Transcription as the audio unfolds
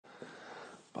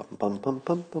Bum bum bum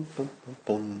bum bum bum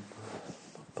bum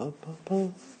bum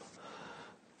bum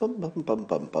bum bum bum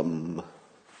bum bum.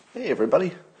 Hey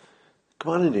everybody,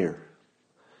 come on in here.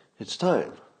 It's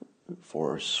time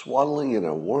for swaddling in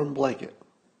a warm blanket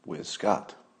with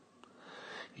Scott.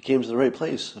 You came to the right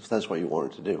place if that's what you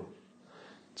wanted to do.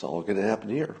 It's all going to happen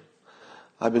here.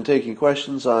 I've been taking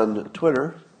questions on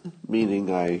Twitter,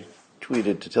 meaning I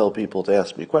tweeted to tell people to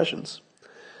ask me questions,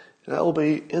 and I will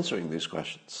be answering these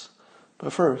questions.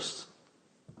 But first,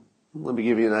 let me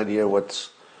give you an idea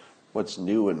what's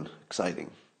new and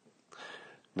exciting.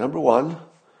 Number one,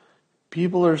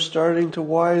 people are starting to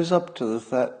wise up to the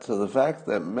fact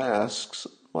that masks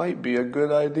might be a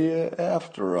good idea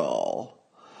after all.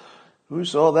 Who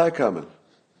saw that coming?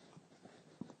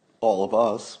 All of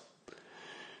us.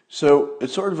 So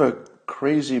it's sort of a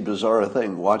crazy, bizarre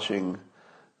thing watching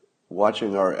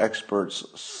our experts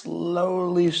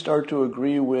slowly start to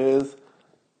agree with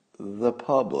the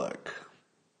public.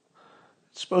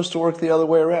 It's supposed to work the other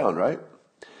way around, right?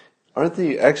 Aren't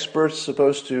the experts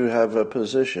supposed to have a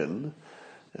position,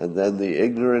 and then the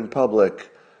ignorant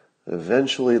public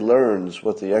eventually learns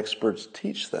what the experts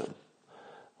teach them?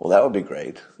 Well, that would be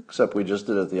great, except we just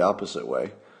did it the opposite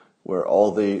way, where all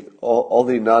the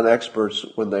non-experts,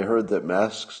 when they heard that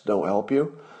masks don't help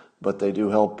you, but they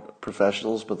do help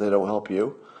professionals, but they don't help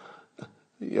you,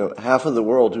 half of the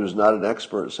world who's not an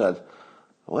expert said,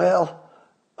 well,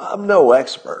 I'm no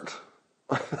expert.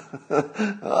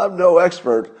 I'm no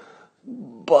expert,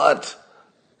 but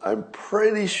I'm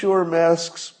pretty sure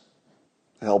masks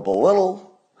help a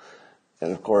little.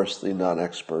 And of course, the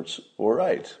non-experts were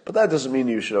right. But that doesn't mean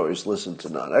you should always listen to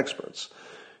non-experts,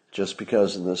 just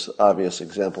because in this obvious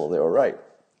example they were right.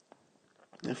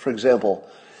 For example,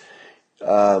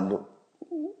 one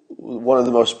of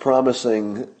the most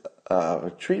promising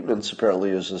treatments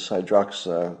apparently is this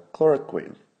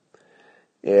hydroxychloroquine.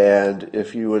 And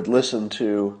if you would listen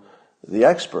to the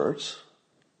experts,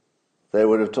 they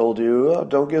would have told you, oh,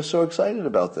 don't get so excited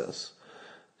about this.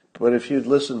 But if you'd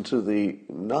listen to the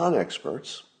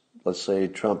non-experts, let's say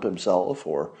Trump himself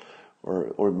or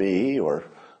me or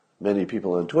many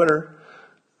people on Twitter,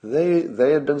 they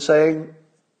had been saying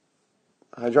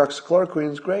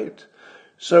hydroxychloroquine is great.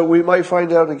 So we might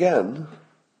find out again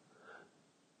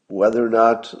whether or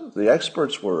not the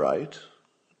experts were right,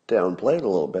 downplayed a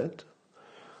little bit,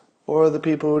 or the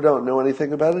people who don't know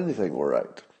anything about anything were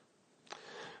right.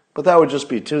 But that would just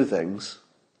be two things.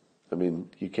 I mean,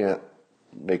 you can't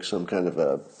make some kind of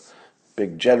a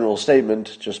big general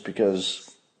statement just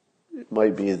because it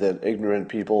might be that ignorant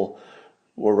people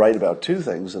were right about two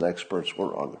things that experts were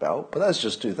wrong about, but that's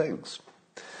just two things.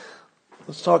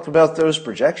 Let's talk about those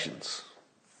projections.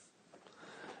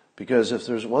 Because if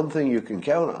there's one thing you can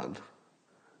count on,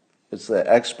 it's that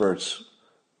experts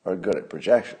are good at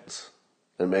projections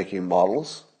and making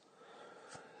models.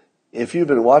 If you've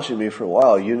been watching me for a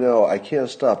while, you know I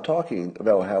can't stop talking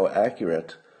about how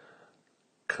accurate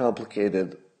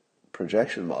complicated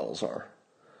projection models are.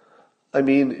 I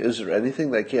mean, is there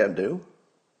anything they can't do?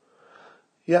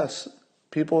 Yes,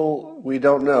 people we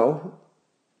don't know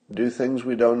do things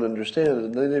we don't understand,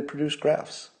 and then they produce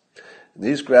graphs. And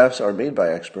these graphs are made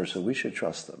by experts, and we should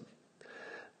trust them.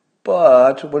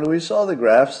 But when we saw the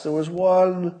graphs, there was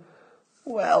one,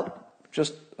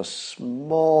 just a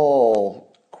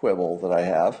small quibble that I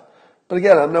have. But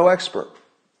again, I'm no expert.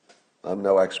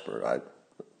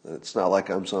 It's not like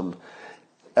I'm some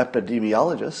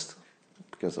epidemiologist,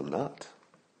 because I'm not.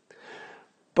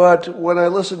 But when I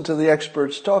listen to the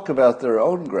experts talk about their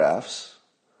own graphs,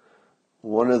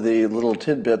 one of the little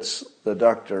tidbits that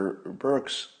Dr.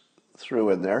 Birx threw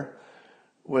in there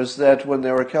was that when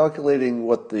they were calculating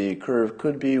what the curve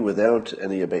could be without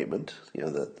any abatement,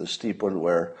 the steep one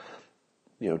where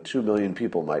 2 million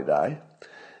people might die,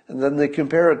 and then they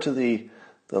compare it to the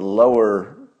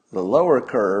lower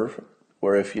curve,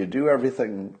 where if you do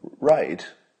everything right,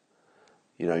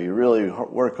 you really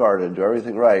work hard and do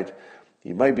everything right,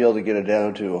 you might be able to get it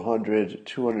down to 100,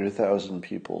 200,000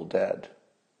 people dead.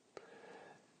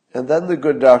 And then the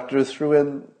good doctor threw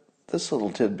in this little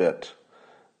tidbit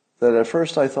that at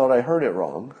first I thought I heard it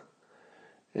wrong.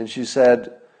 And she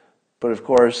said, but of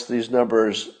course these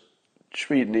numbers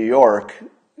treat New York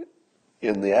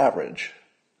in the average.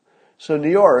 So New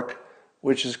York,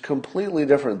 which is completely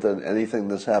different than anything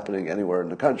that's happening anywhere in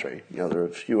the country. There are a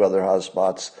few other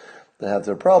hotspots that have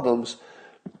their problems,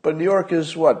 but New York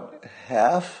is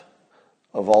half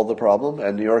of all the problem,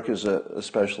 and New York is a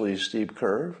especially steep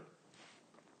curve.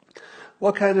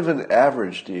 What kind of an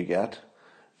average do you get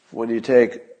when you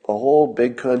take a whole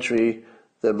big country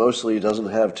that mostly doesn't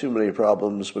have too many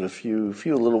problems, but a few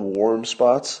little warm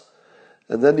spots,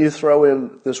 And then you throw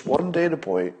in this one data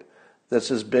point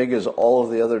that's as big as all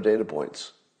of the other data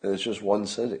points, and it's just one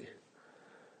city.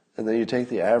 And then you take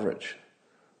the average.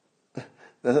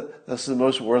 That's the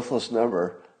most worthless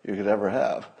number you could ever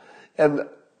have. And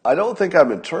I don't think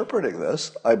I'm interpreting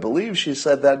this. I believe she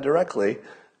said that directly,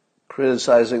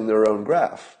 criticizing their own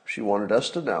graph. She wanted us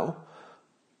to know,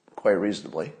 quite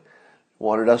reasonably,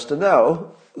 wanted us to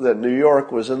know that New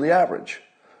York was in the average.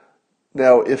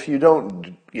 Now, if you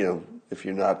don't, if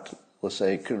you're not, let's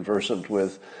say, conversant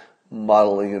with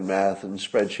modeling and math and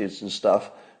spreadsheets and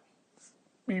stuff,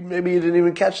 maybe you didn't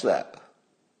even catch that.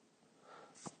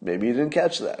 Maybe you didn't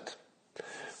catch that.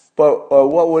 But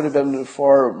what would have been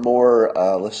far more,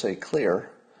 let's say,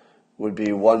 clear would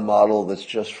be one model that's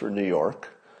just for New York,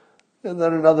 and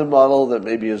then another model that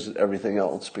maybe is everything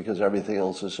else, because everything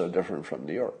else is so different from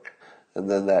New York. And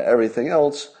then that everything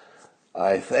else,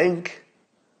 I think,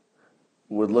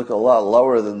 would look a lot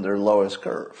lower than their lowest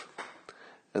curve.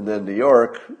 And then New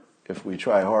York, if we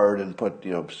try hard and put,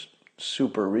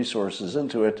 super resources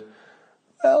into it,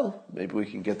 well, maybe we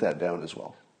can get that down as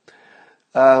well.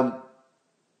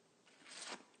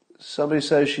 Somebody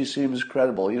says she seems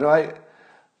credible.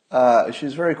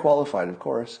 She's very qualified, of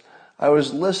course. I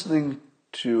was listening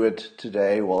to it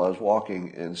today while I was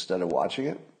walking instead of watching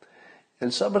it.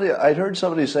 And I'd heard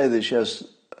somebody say that she has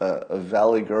a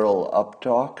Valley Girl up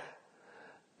talk.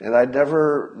 And I'd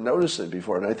never noticed it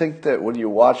before. And I think that when you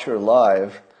watch her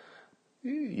live,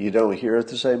 you don't hear it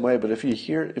the same way. But if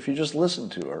you just listen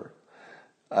to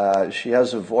her, she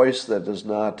has a voice that does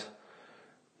not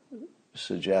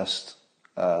suggest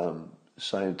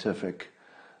scientific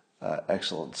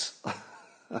excellence.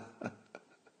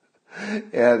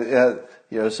 and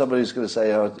somebody's going to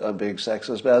say, "Oh, I'm being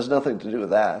sexist," but it has nothing to do with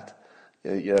that.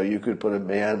 You could put a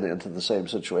man into the same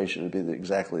situation; it'd be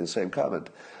exactly the same comment.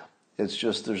 It's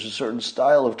just there's a certain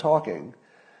style of talking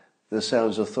that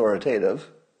sounds authoritative,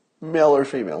 male or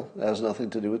female. It has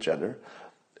nothing to do with gender,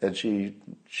 and she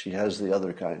has the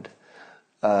other kind.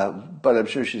 But I'm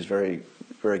sure she's very,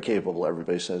 very capable.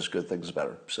 Everybody says good things about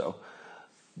her. So,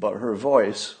 but her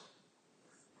voice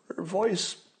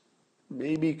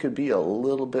maybe could be a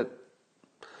little bit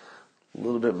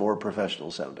more professional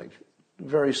sounding.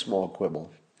 Very small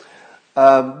quibble.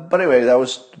 But anyway, that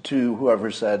was to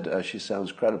whoever said she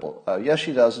sounds credible. Yes,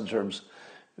 she does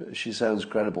she sounds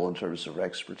credible in terms of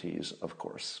expertise, of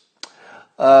course.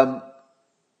 So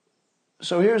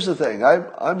here's the thing.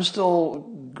 I'm still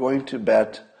going to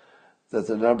bet that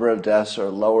the number of deaths are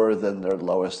lower than their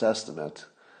lowest estimate,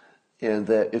 and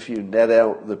that if you net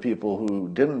out the people who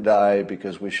didn't die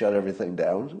because we shut everything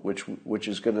down, which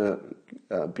is going to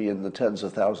be in the tens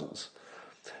of thousands,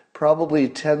 probably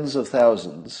tens of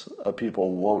thousands of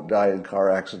people won't die in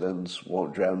car accidents,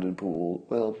 won't drown in pools.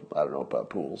 Well, I don't know about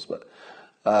pools, but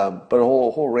a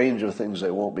whole range of things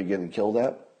they won't be getting killed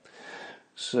at.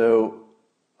 So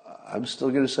I'm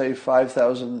still going to say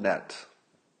 5,000 net.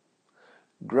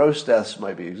 Gross deaths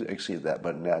might exceed that,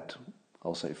 but net,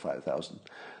 I'll say 5,000.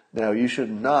 Now, you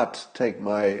should not take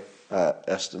my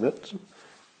estimate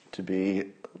to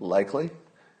be likely,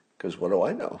 because what do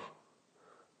I know?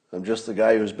 I'm just the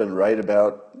guy who's been right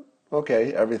about,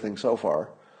 everything so far,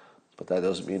 but that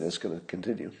doesn't mean it's going to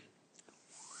continue.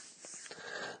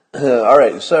 All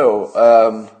right,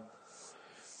 so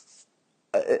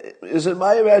is it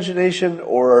my imagination,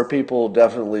 or are people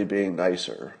definitely being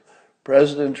nicer?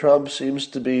 President Trump seems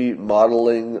to be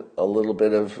modeling a little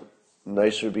bit of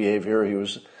nicer behavior.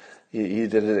 He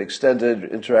did an extended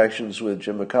interactions with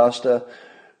Jim Acosta,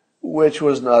 which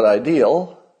was not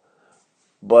ideal,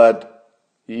 but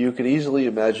you could easily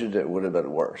imagine it would have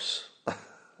been worse.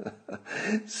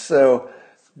 So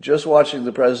just watching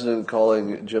the president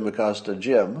calling Jim Acosta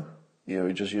Jim, he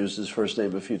just used his first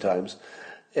name a few times,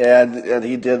 and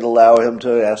he did allow him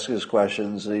to ask his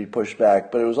questions, and he pushed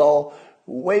back, but it was all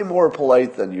way more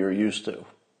polite than you're used to.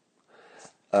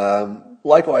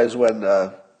 Likewise, when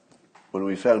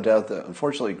we found out that,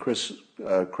 unfortunately, Chris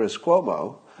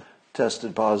Cuomo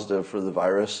tested positive for the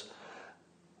virus,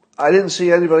 I didn't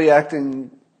see anybody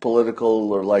acting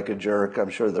political or like a jerk. I'm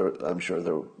sure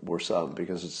there were some,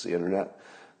 because it's the internet,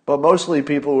 but mostly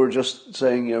people were just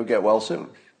saying, get well soon,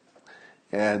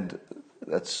 and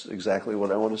that's exactly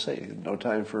what I want to say. No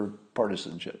time for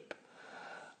partisanship.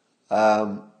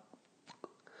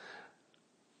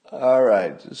 All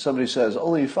right. Somebody says,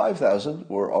 only 5,000.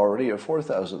 We're already at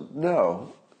 4,000.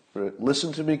 No.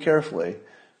 Listen to me carefully,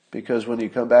 because when you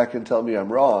come back and tell me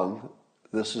I'm wrong,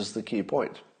 this is the key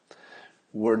point.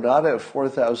 We're not at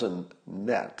 4,000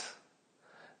 net.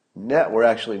 Net, we're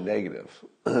actually negative.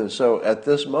 So at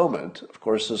this moment, of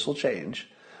course this will change,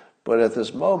 but at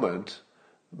this moment,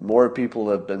 more people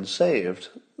have been saved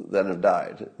than have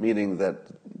died, meaning that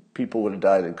people would have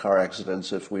died in car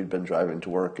accidents if we'd been driving to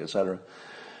work, etc.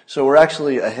 So we're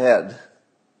actually ahead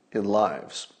in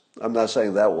lives. I'm not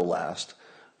saying that will last,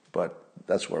 but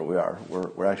that's where we are.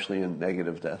 We're actually in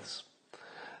negative deaths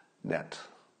net.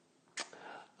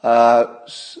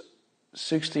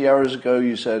 60 hours ago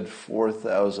you said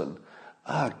 4,000.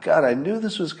 God, I knew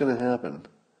this was going to happen.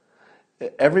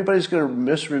 Everybody's going to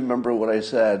misremember what I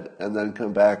said and then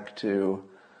come back to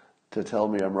tell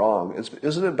me I'm wrong.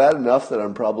 Isn't it bad enough that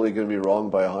I'm probably going to be wrong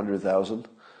by 100,000,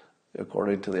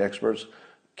 according to the experts?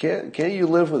 Can't you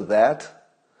live with that?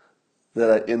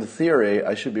 That in theory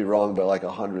I should be wrong by like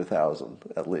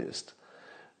 100,000 at least.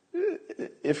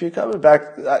 If you're coming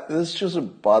back, this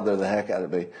doesn't bother the heck out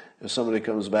of me. If somebody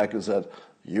comes back and said,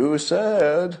 "You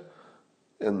said,"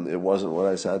 and it wasn't what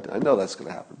I said, I know that's going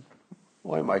to happen.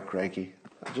 Why am I cranky?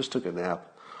 I just took a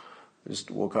nap. I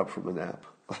just woke up from a nap.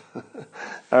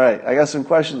 All right, I got some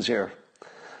questions here,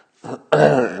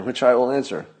 which I will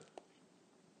answer.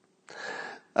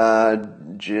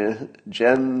 Jen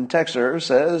Texer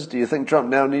says, do you think Trump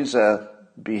now needs a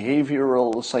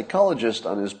behavioral psychologist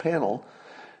on his panel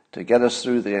to get us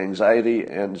through the anxiety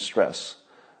and stress?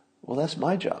 Well, that's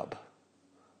my job.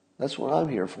 That's what I'm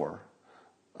here for.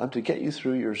 I'm to get you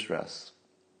through your stress.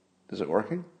 Is it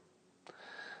working?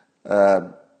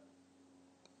 I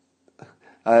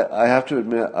have to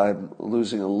admit I'm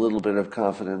losing a little bit of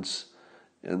confidence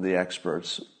in the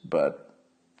experts, but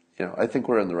I think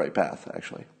we're in the right path,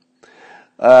 actually.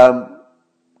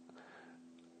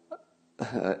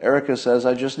 Erica says,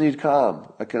 I just need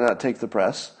calm. I cannot take the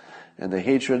press and the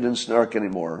hatred and snark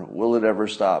anymore. Will it ever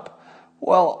stop?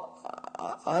 Well,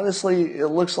 honestly, it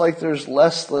looks like there's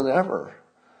less than ever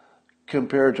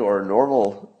compared to our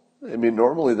normal. I mean,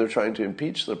 normally they're trying to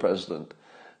impeach the president.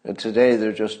 And today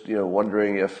they're just,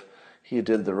 wondering if he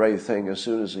did the right thing as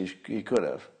soon as he could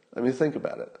have. I mean, think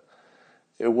about it.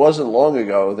 It wasn't long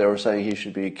ago they were saying he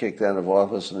should be kicked out of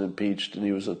office and impeached and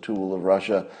he was a tool of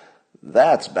Russia.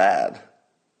 That's bad.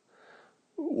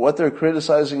 What they're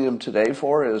criticizing him today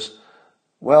for is,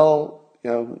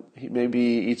 he maybe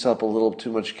eats up a little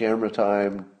too much camera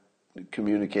time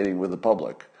communicating with the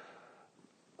public.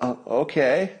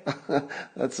 Okay,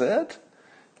 that's it?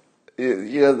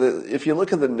 If you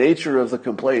look at the nature of the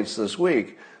complaints this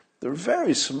week, they're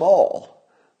very small.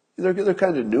 They're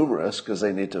kind of numerous because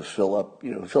they need to fill up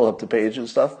the page and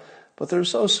stuff, but they're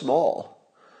so small.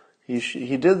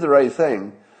 He did the right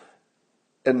thing,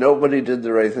 and nobody did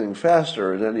the right thing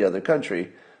faster in any other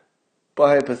country.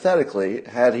 But hypothetically,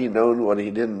 had he known what he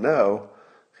didn't know,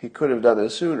 he could have done it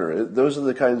sooner. Those are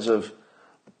the kinds of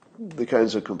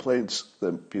complaints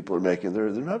that people are making. They're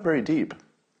not very deep.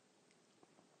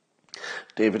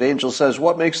 David Angel says,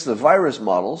 what makes the virus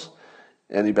models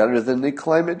any better than the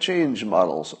climate change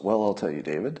models? Well, I'll tell you,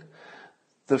 David.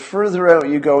 The further out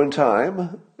you go in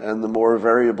time and the more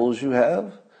variables you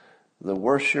have, the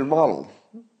worse your model,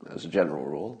 as a general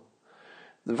rule.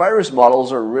 The virus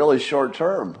models are really short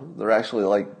term. They're actually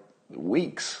like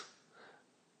weeks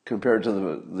compared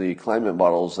to the climate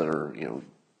models that are,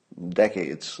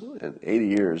 decades, 80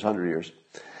 years, 100 years.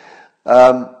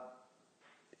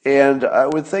 And I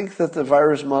would think that the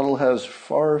virus model has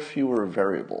far fewer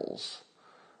variables.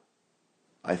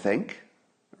 I think,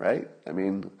 right? I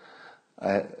mean,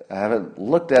 I haven't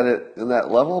looked at it in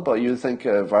that level, but you think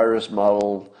a virus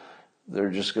model, they're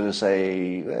just going to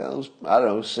say,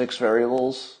 6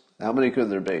 variables. How many could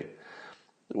there be?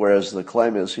 Whereas the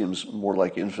climate seems more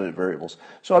like infinite variables.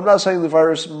 So I'm not saying the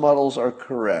virus models are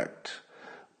correct,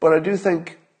 but I do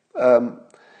think,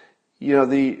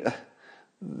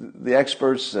 the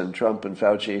experts and Trump and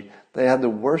Fauci, they had the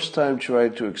worst time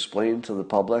trying to explain to the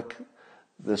public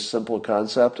this simple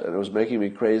concept, and it was making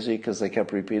me crazy because they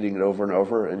kept repeating it over and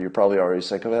over, and you're probably already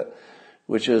sick of it,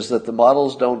 which is that the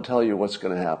models don't tell you what's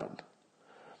going to happen.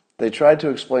 They tried to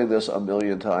explain this a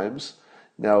million times.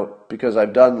 Now, because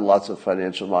I've done lots of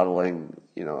financial modeling,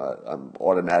 I'm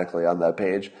automatically on that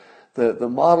page. The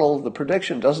model, the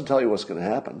prediction doesn't tell you what's going to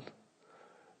happen.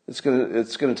 It's going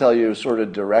to tell you sort of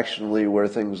directionally where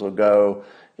things will go.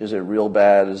 Is it real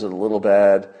bad? Is it a little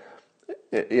bad?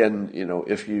 And,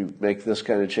 if you make this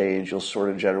kind of change, you'll sort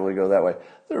of generally go that way.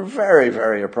 They're very,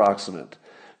 very approximate.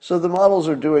 So the models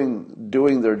are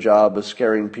doing their job of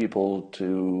scaring people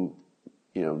to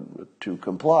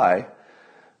comply.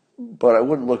 But I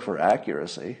wouldn't look for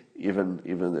accuracy, even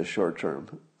in the short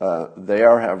term. They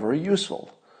are, however,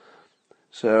 useful.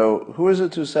 So who is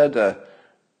it who said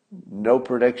no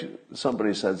prediction?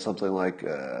 Somebody said something like,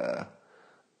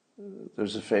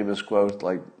 there's a famous quote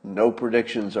like, no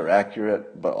predictions are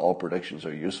accurate, but all predictions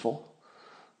are useful.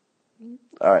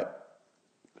 All right,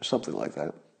 something like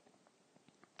that.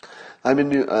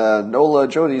 Nola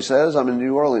Jody says, I'm in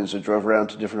New Orleans. I drove around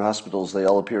to different hospitals. They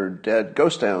all appeared dead.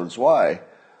 Ghost towns. Why?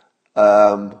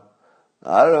 I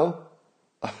don't know.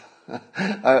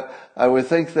 I would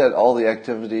think that all the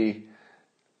activity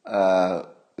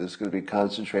is going to be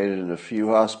concentrated in a few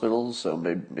hospitals, so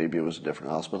maybe it was a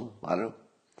different hospital. I don't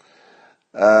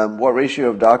know. What ratio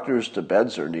of doctors to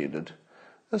beds are needed?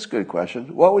 That's a good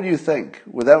question. What would you think,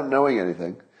 without knowing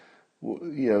anything?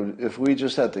 If we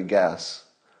just had to guess,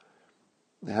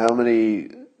 how many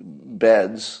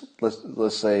beds?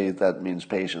 Let's say that means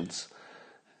patients.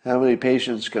 How many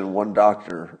patients can one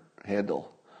doctor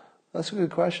handle? That's a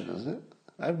good question, isn't it?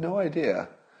 I have no idea.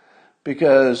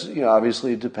 Because,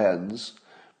 obviously it depends.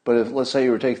 But if, let's say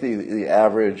you were to take the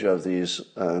average of these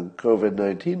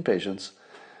COVID-19 patients,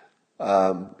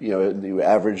 and you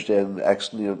averaged in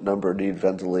X number need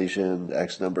ventilation,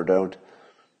 X number don't.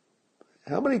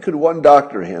 How many could one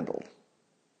doctor handle?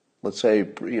 Let's say,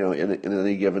 in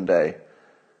any given day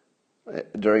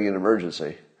during an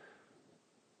emergency.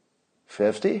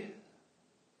 50?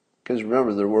 Because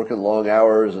remember, they're working long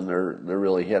hours and they're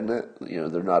really hitting it.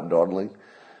 They're not dawdling.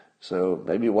 So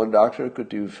maybe one doctor could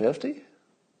do 50?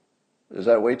 Is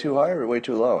that way too high or way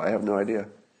too low? I have no idea.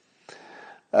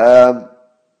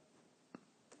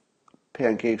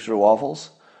 Pancakes or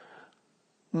waffles?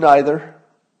 Neither.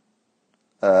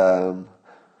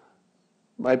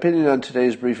 My opinion on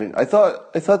today's briefing. I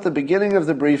thought the beginning of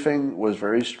the briefing was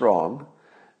very strong,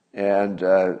 and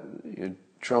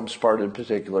Trump's part in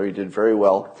particular, he did very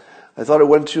well. I thought it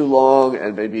went too long,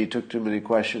 and maybe he took too many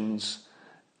questions,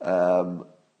 and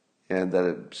that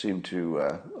it seemed to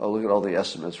look at all the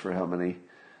estimates for how many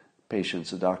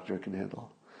patients a doctor can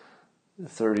handle.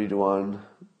 30 to 1,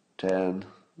 10,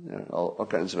 all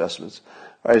kinds of estimates.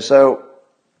 All right, so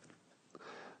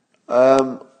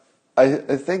I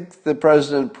think the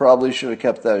president probably should have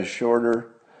kept that shorter,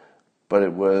 but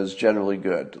it was generally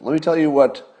good. Let me tell you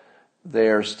what they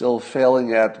are still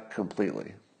failing at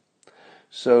completely.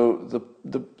 So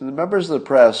the members of the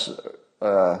press,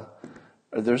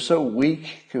 they're so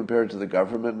weak compared to the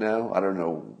government now. I don't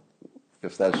know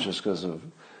if that's just because of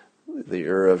the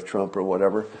era of Trump or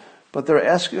whatever, but they're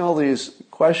asking all these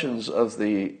questions of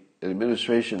the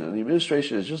administration, and the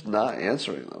administration is just not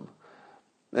answering them.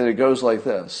 And it goes like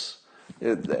this.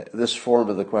 This form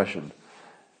of the question: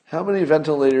 how many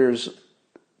ventilators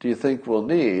do you think we'll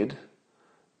need,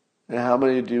 and how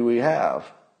many do we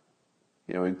have?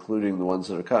 Including the ones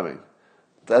that are coming.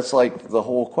 That's like the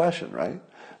whole question, right?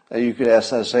 And you could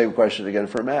ask that same question again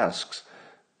for masks.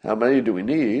 How many do we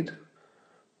need?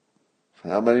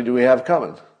 How many do we have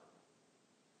coming?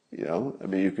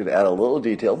 You could add a little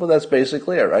detail, but that's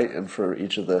basically it, right? And for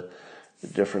each of the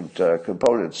different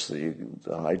components, the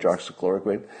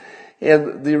hydroxychloroquine.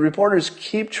 And the reporters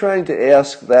keep trying to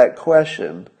ask that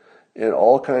question in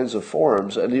all kinds of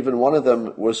forms, and even one of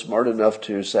them was smart enough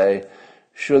to say,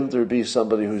 shouldn't there be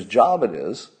somebody whose job it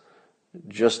is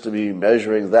just to be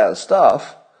measuring that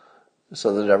stuff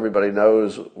so that everybody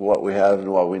knows what we have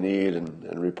and what we need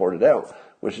and report it out,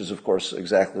 which is, of course,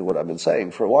 exactly what I've been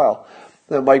saying for a while.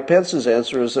 Now, Mike Pence's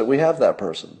answer is that we have that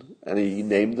person, and he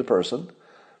named the person.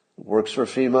 Works for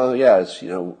FEMA. Yeah,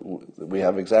 we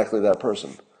have exactly that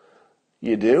person.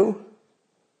 You do?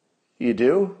 You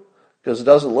do? Because it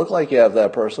doesn't look like you have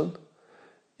that person.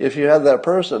 If you had that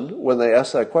person, when they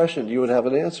asked that question, you would have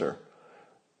an answer.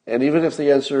 And even if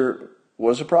the answer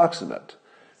was approximate,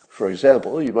 for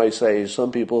example, you might say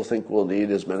some people think we'll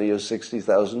need as many as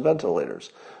 60,000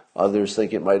 ventilators. Others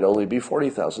think it might only be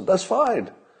 40,000. That's fine.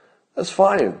 That's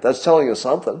fine. That's telling us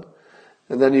something.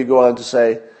 And then you go on to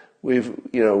say, we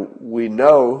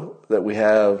know that we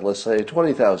have, let's say,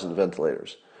 20,000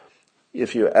 ventilators.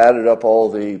 If you added up all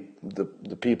the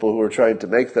people who are trying to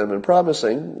make them and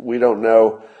promising, we don't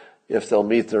know if they'll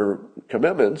meet their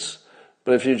commitments,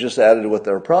 but if you just added what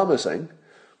they're promising,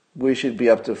 we should be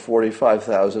up to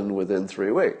 45,000 within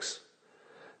 3 weeks.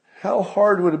 How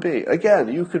hard would it be? Again,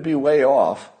 you could be way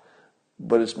off,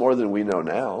 but it's more than we know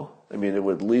now. It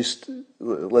would at least,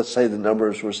 let's say the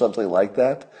numbers were something like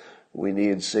that. We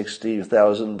need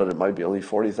 60,000, but it might be only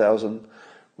 40,000.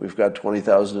 We've got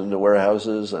 20,000 in the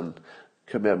warehouses and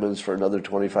commitments for another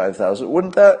 25,000.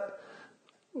 Wouldn't that,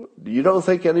 you don't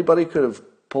think anybody could have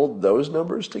pulled those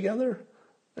numbers together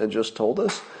and just told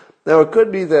us? Now, it could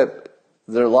be that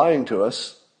they're lying to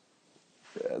us,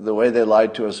 the way they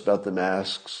lied to us about the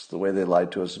masks, the way they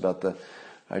lied to us about the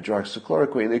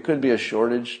hydroxychloroquine. It could be a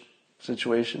shortage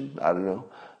situation. I don't know.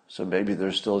 So maybe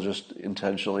they're still just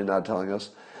intentionally not telling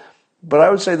us. But I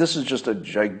would say this is just a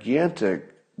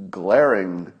gigantic,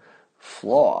 glaring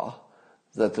flaw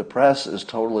that the press is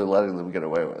totally letting them get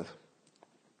away with.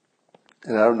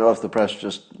 And I don't know if the press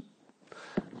just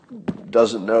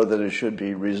doesn't know that it should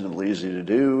be reasonably easy to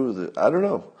do. I don't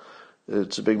know.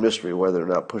 It's a big mystery why they're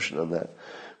not pushing on that.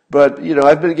 But,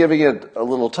 I've been giving it a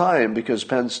little time because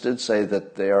Pence did say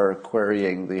that they are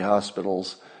querying the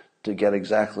hospitals to get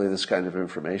exactly this kind of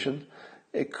information.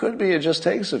 It could be it just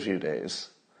takes a few days.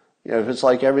 If it's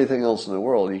like everything else in the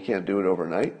world, you can't do it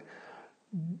overnight.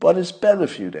 But it's been a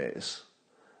few days.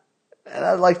 And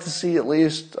I'd like to see at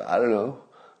least, I don't know,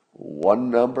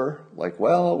 one number. Like,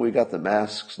 well, we got the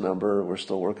masks number, we're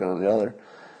still working on the other.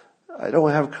 I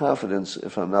don't have confidence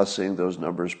if I'm not seeing those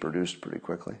numbers produced pretty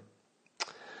quickly.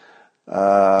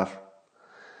 Ian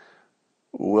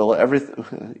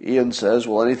says,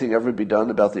 will anything ever be done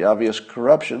about the obvious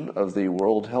corruption of the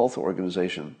World Health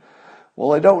Organization?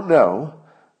 Well, I don't know,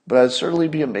 but I'd certainly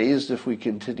be amazed if we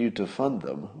continued to fund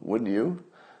them, wouldn't you?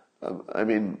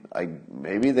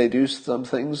 Maybe they do some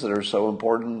things that are so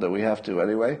important that we have to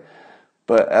anyway,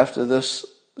 but after this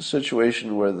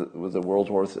situation where the World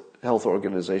Health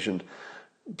Organization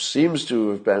seems to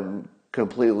have been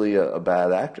completely a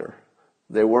bad actor.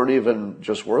 They weren't even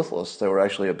just worthless, they were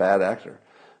actually a bad actor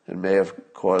and may have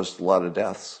caused a lot of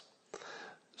deaths.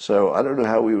 So I don't know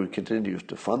how we would continue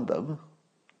to fund them,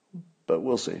 but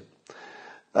we'll see.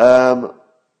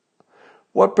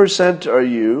 What percent are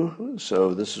you,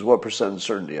 so this is what percent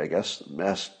uncertainty, I guess,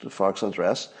 Masked Fox Hunter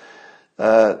asks,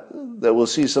 that we'll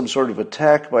see some sort of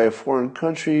attack by a foreign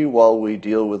country while we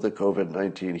deal with the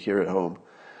COVID-19 here at home?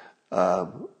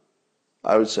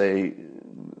 I would say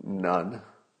none.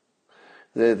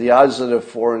 The odds that a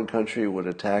foreign country would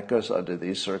attack us under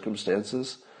these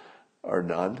circumstances are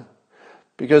none.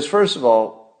 Because first of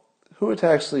all, who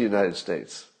attacks the United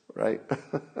States, right?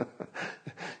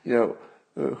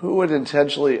 Who would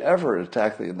intentionally ever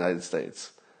attack the United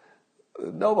States?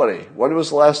 Nobody. When was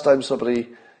the last time somebody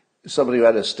who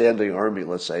had a standing army,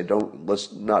 let's say,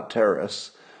 not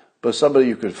terrorists, but somebody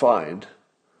you could find,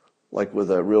 like with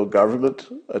a real government,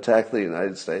 attack the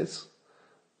United States?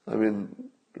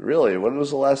 Really, when was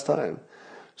the last time?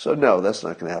 So no, that's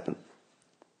not going to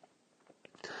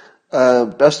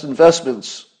happen. Best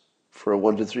investments for a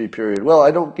 1 to 3 period. Well,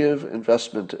 I don't give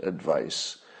investment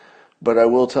advice, but I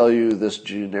will tell you this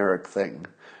generic thing,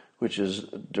 which is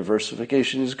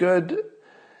diversification is good.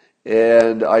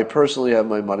 And I personally have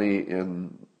my money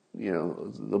in,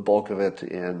 the bulk of it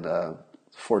in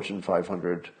Fortune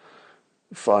 500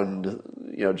 fund,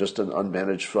 just an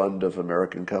unmanaged fund of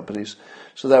American companies.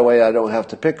 So that way I don't have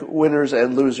to pick winners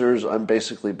and losers. I'm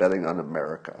basically betting on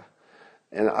America.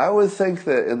 And I would think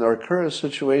that in our current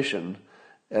situation,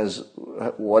 as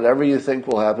whatever you think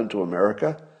will happen to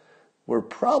America, we're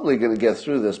probably going to get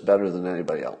through this better than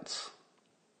anybody else,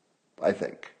 I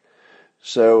think.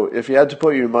 So if you had to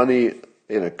put your money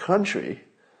in a country,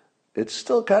 it's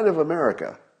still kind of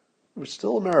America. It's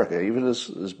still America, even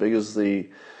as big as the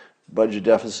budget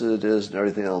deficit is and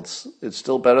everything else. It's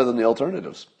still better than the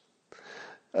alternatives.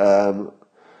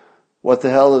 What the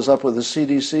hell is up with the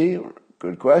CDC?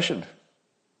 Good question.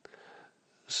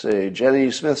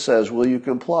 Jenny Smith says, will you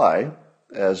comply,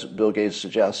 as Bill Gates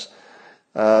suggests,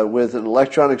 with an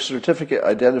electronic certificate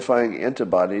identifying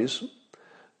antibodies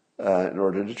in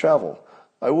order to travel?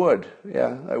 I would.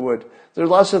 Yeah, I would. There are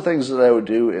lots of things that I would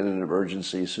do in an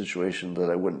emergency situation that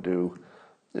I wouldn't do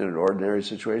in an ordinary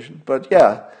situation. But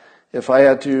yeah, if I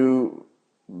had to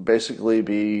basically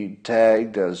be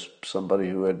tagged as somebody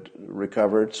who had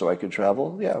recovered so I could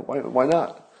travel, yeah, why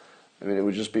not? It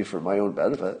would just be for my own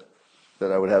benefit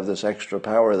that I would have this extra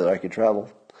power that I could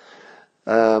travel.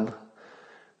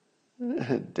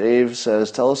 Dave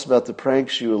says, tell us about the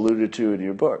pranks you alluded to in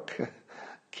your book.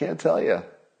 Can't tell you.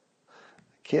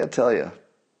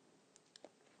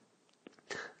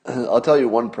 I'll tell you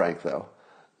one prank, though.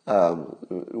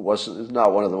 It's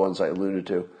not one of the ones I alluded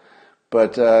to.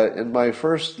 But in my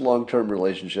first long-term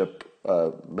relationship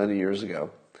many years ago,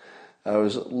 I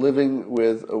was living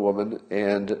with a woman,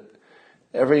 and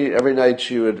every night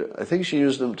she would, I think she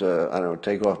used them to,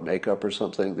 take off makeup or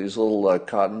something, these little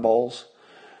cotton balls.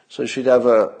 So she'd have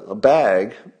a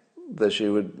bag that she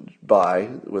would buy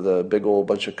with a big old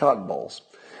bunch of cotton balls.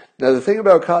 Now, the thing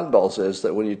about cotton balls is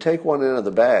that when you take one out of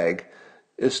the bag,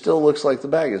 it still looks like the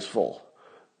bag is full.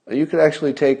 You could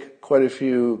actually take quite a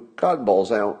few cotton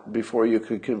balls out before you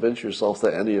could convince yourself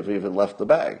that any have even left the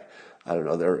bag. I don't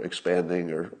know, they're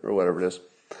expanding or whatever it is.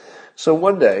 So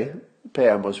one day,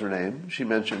 Pam was her name, she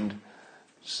mentioned,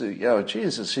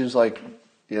 geez, it seems like,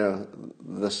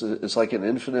 it's like an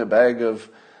infinite bag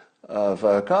of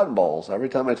cotton balls. Every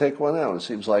time I take one out, it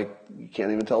seems like you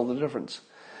can't even tell the difference.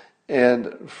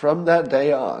 And from that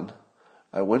day on,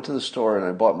 I went to the store and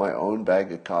I bought my own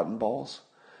bag of cotton balls.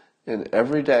 And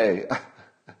every day,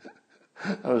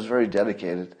 I was very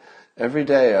dedicated. Every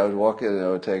day I would walk in and I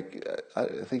would take, I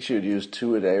think she would use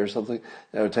 2 a day or something.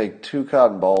 And I would take 2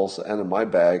 cotton balls out of my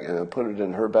bag and I would put it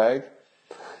in her bag.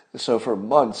 So for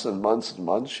months and months and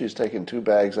months, she's taken 2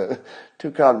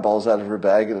 cotton balls out of her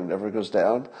bag and it never goes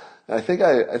down. And I think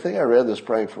I ran this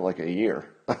prank for like a year.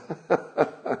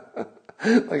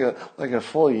 like a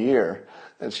full year.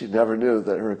 And she never knew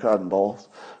that her cotton balls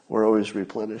were always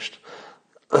replenished.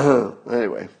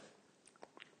 Anyway,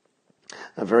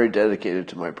 I'm very dedicated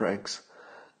to my pranks.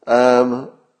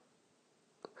 How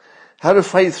to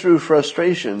fight through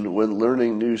frustration when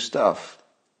learning new stuff.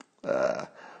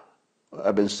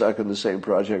 I've been stuck in the same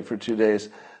project for 2 days.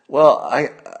 Well, I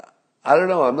don't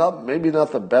know. Maybe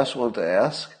not the best one to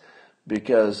ask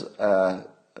because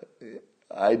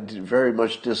I very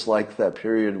much dislike that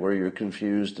period where you're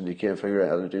confused and you can't figure out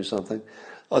how to do something.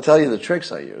 I'll tell you the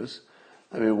tricks I use.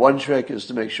 I mean, one trick is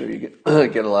to make sure you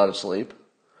get a lot of sleep.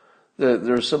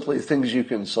 There are simply things you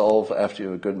can solve after you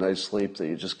have a good night's sleep that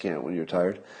you just can't when you're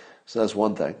tired. So that's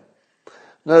one thing.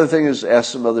 Another thing is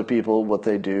ask some other people what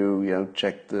they do,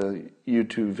 check the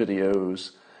YouTube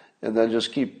videos, and then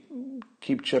just keep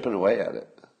chipping away at it.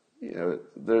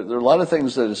 There are a lot of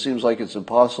things that it seems like it's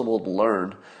impossible to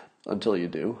learn until you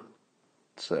do.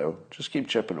 So just keep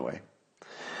chipping away.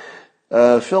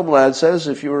 Film Lad says,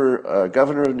 if you were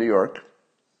governor of New York,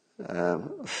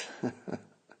 I'm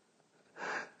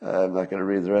not going to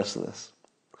read the rest of this.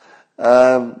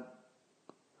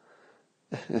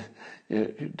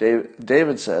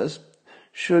 David says,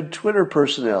 should Twitter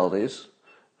personalities,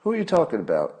 who are you talking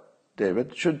about,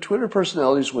 David? Should Twitter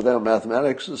personalities without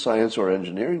mathematics, science, or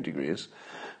engineering degrees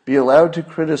be allowed to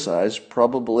criticize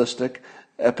probabilistic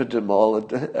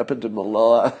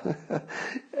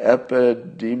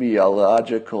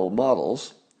epidemiological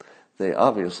models they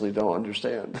obviously don't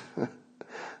understand?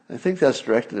 I think that's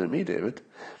directed at me, David.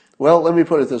 Well, let me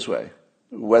put it this way.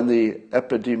 When the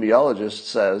epidemiologist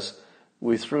says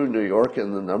we threw New York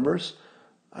in the numbers,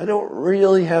 I don't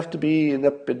really have to be an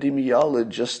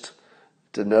epidemiologist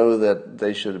to know that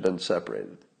they should have been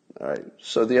separated. All right.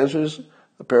 So the answer is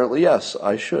apparently yes,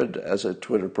 I should, as a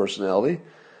Twitter personality.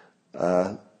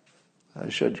 I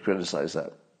should criticize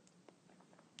that.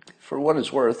 For what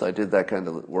it's worth, I did that kind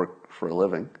of work for a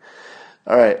living.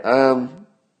 All right.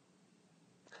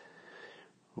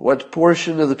 What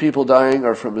portion of the people dying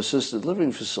are from assisted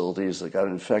living facilities that got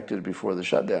infected before the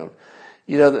shutdown?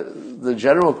 The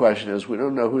general question is we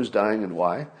don't know who's dying and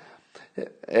why.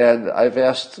 And I've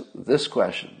asked this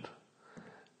question,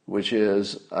 which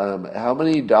is how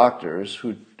many doctors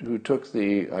who took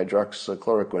the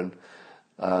hydroxychloroquine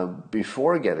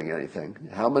before getting anything,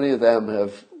 how many of them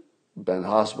have been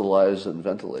hospitalized and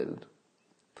ventilated?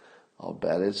 I'll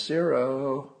bet it's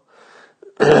 0.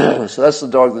 So that's the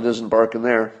dog that isn't barking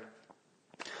there.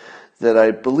 That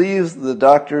I believe the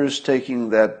doctors taking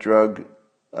that drug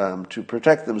to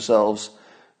protect themselves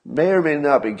may or may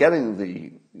not be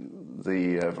getting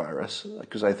the virus,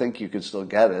 because I think you could still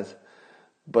get it,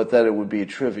 but that it would be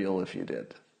trivial if you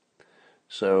did.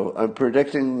 So I'm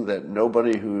predicting that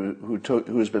nobody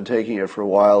who's been taking it for a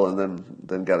while and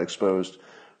then got exposed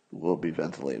will be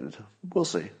ventilated. We'll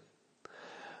see.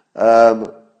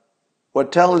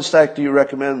 What talent stack do you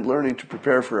recommend learning to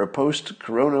prepare for a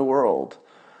post-corona world?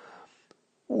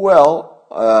 Well,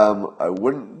 I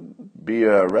wouldn't be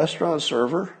a restaurant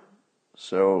server,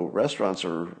 so restaurants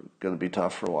are going to be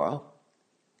tough for a while.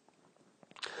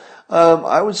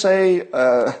 I would say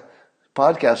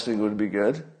podcasting would be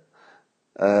good,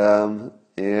 and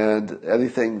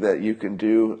anything that you can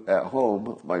do at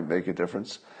home might make a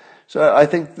difference. So I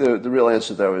think the real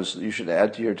answer, though, is you should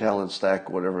add to your talent stack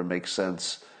whatever makes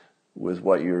sense with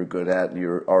what you're good at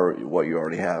or what you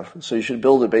already have. So you should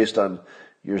build it based on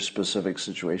your specific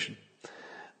situation.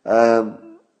 Can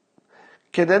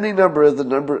any of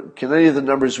the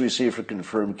numbers we see for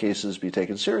confirmed cases be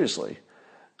taken seriously?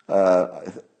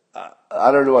 I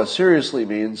don't know what seriously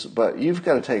means, but you've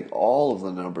got to take all of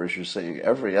the numbers you're seeing,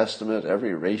 every estimate,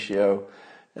 every ratio,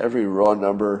 every raw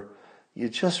number. You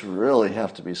just really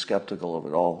have to be skeptical of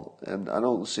it all, and I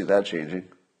don't see that changing.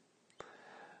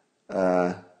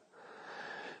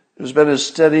 There's been a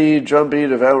steady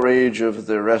drumbeat of outrage of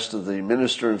the arrest of the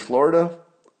minister in Florida.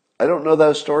 I don't know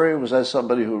that story. Was that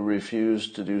somebody who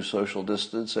refused to do social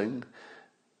distancing?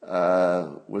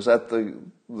 Was that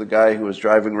the guy who was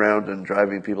driving around and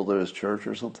driving people to his church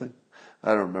or something? I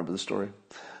don't remember the story.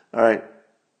 All right.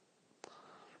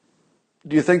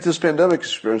 Do you think this pandemic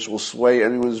experience will sway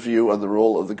anyone's view on the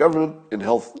role of the government in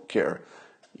health care?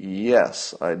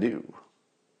 Yes, I do.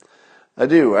 I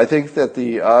do. I think that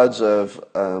the odds of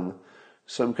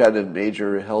some kind of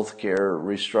major healthcare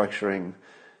restructuring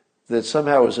that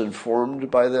somehow is informed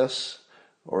by this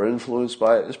or influenced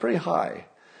by it is pretty high,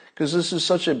 because this is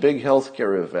such a big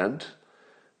healthcare event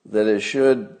that it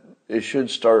should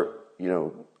start,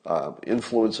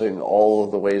 influencing all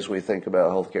of the ways we think about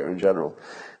healthcare in general.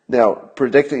 Now,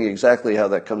 predicting exactly how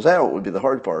that comes out would be the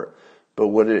hard part, but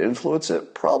would it influence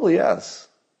it? Probably yes.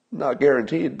 Not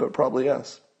guaranteed, but probably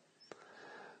yes.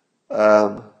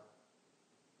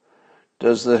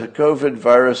 Does the COVID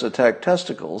virus attack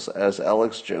testicles, as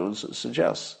Alex Jones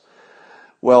suggests?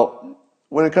 Well,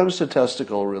 when it comes to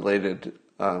testicle-related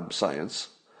science,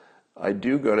 I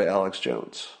do go to Alex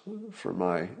Jones for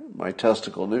my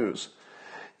testicle news.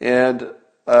 And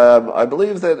I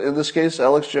believe that in this case,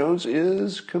 Alex Jones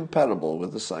is compatible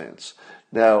with the science.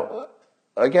 Now,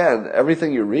 again,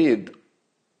 everything you read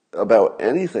about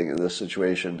anything in this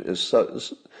situation is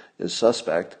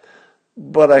suspect.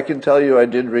 But I can tell you I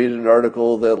did read an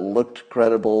article that looked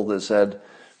credible that said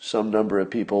some number of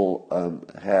people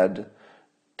had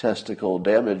testicle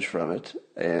damage from it.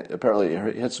 And apparently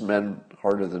it hits men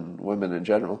harder than women in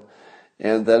general.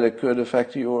 And that it could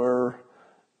affect your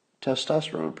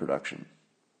testosterone production,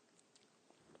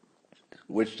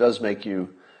 which does make you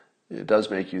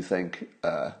think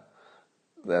that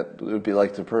it would be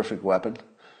like the perfect weapon.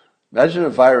 Imagine a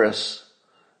virus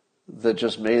that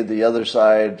just made the other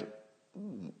side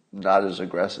not as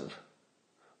aggressive.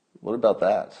 What about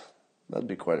that? That'd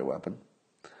be quite a weapon.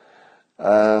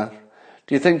 Do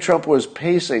you think Trump was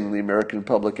pacing the American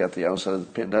public at the outset of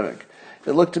the pandemic?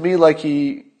 It looked to me like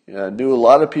he knew a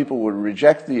lot of people would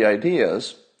reject the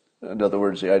ideas. In other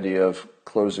words, the idea of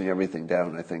closing everything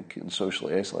down, I think, and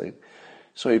socially isolating.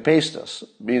 So he paced us,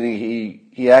 meaning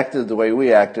he acted the way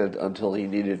we acted until he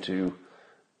needed to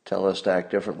tell us to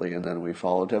act differently, and then we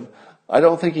followed him. I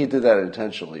don't think he did that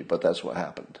intentionally, but that's what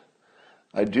happened.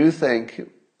 I do think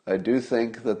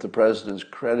that the president's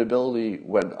credibility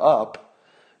went up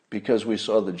because we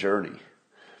saw the journey.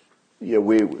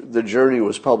 The journey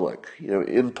was public.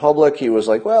 In public, he was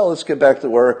like, well, let's get back to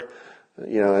work.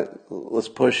 Let's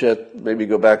push it. Maybe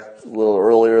go back a little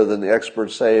earlier than the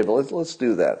experts say, but let's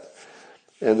do that.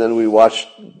 And then we watched.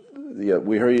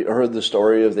 We heard the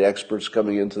story of the experts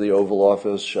coming into the Oval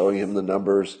Office, showing him the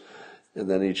numbers, and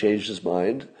then he changed his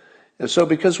mind. And so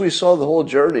because we saw the whole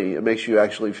journey, it makes you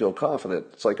actually feel confident.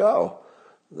 It's like, oh,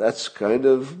 that's kind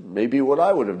of maybe what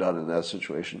I would have done in that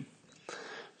situation.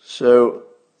 So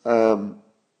I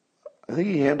think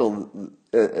he handled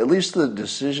at least the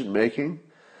decision making.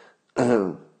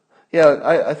 I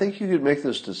think you could make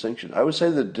this distinction. I would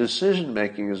say the decision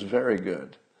making is very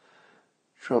good.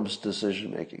 Trump's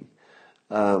decision making.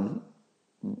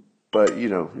 But,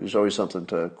 there's always something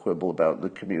to quibble about in the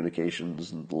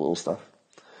communications and the little stuff.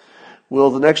 Will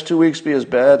the next 2 weeks be as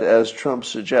bad as Trump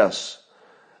suggests?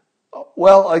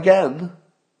 Well, again,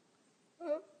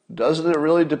 doesn't it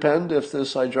really depend if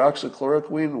this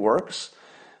hydroxychloroquine works?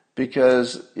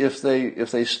 Because if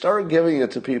they start giving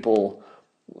it to people,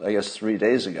 I guess 3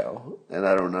 days ago, and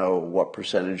I don't know what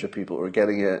percentage of people are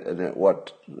getting it and at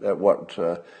what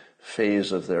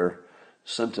phase of their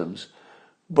symptoms.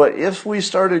 But if we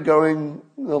started going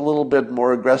a little bit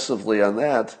more aggressively on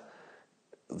that,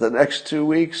 the next 2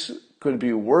 weeks could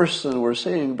be worse than we're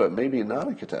seeing, but maybe not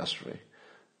a catastrophe.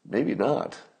 Maybe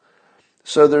not.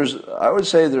 So I would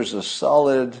say there's a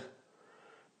solid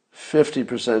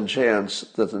 50% chance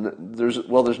that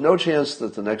there's no chance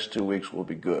that the next 2 weeks will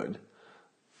be good.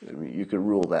 I mean, you could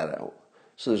rule that out.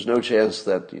 So there's no chance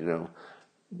that,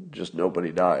 just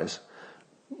nobody dies.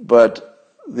 But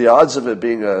the odds of it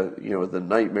being the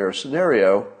nightmare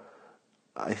scenario,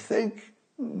 I think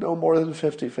no more than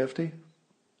 50-50.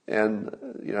 And,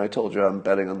 I told you I'm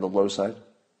betting on the low side.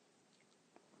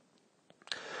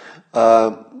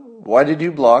 Why did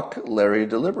you block Larry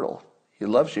DeLiberal? He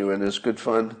loves you and is good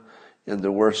fun in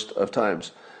the worst of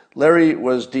times. Larry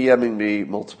was DMing me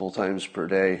multiple times per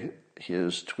day,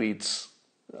 his tweets,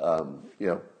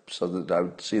 so that I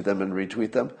would see them and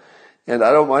retweet them. And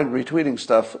I don't mind retweeting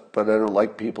stuff, but I don't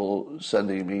like people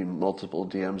sending me multiple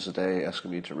DMs a day asking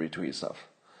me to retweet stuff.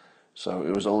 So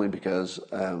it was only because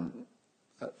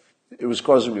it was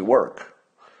causing me work.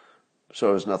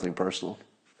 So it was nothing personal.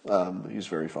 He's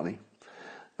very funny.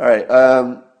 All right.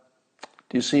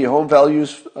 Do you see home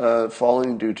values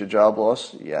falling due to job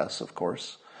loss? Yes, of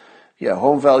course. Yeah,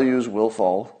 home values will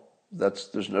fall.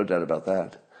 There's no doubt about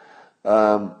that.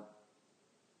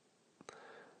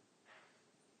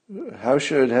 How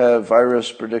should have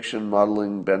virus prediction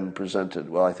modeling been presented?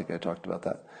 Well, I think I talked about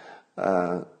that.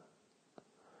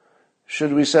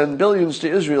 Should we send billions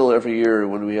to Israel every year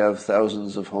when we have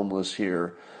thousands of homeless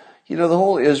here? The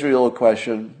whole Israel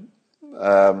question,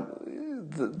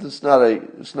 it's not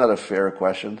a fair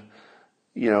question.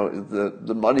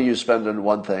 The money you spend on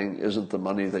one thing isn't the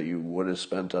money that you would have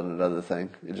spent on another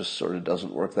thing. It just sort of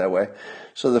doesn't work that way.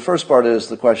 So the first part is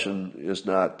the question is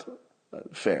not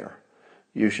fair.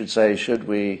 You should say, should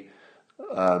we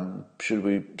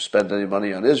spend any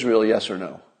money on Israel, yes or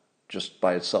no, just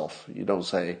by itself. You don't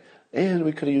say, and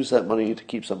we could have used that money to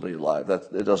keep somebody alive.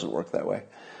 It doesn't work that way,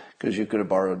 because you could have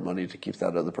borrowed money to keep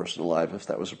that other person alive if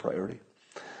that was a priority.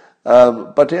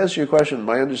 But to answer your question,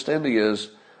 my understanding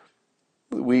is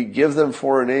we give them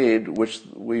foreign aid, which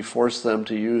we force them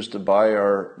to use to buy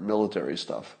our military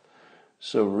stuff.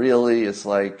 So really, it's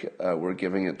like we're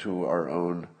giving it to our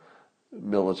own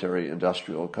military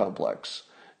industrial complex.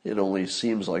 It only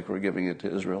seems like we're giving it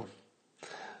to Israel.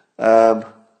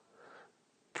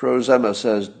 Prozema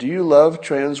says, do you love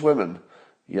trans women?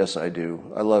 Yes, I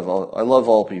do. I love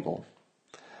all people.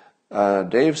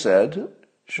 Dave said,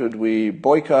 should we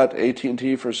boycott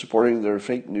AT&T for supporting their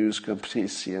fake news company,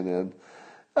 CNN?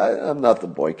 I'm not the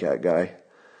boycott guy.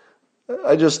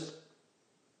 I just,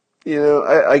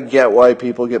 I get why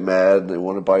people get mad and they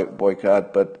want to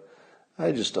boycott, but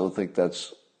I just don't think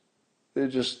it's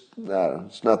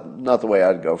not the way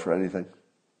I'd go for anything.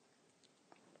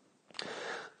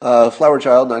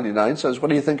 Flowerchild99 says, what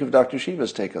do you think of Dr.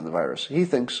 Shiva's take on the virus? He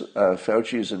thinks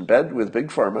Fauci is in bed with Big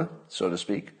Pharma, so to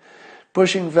speak,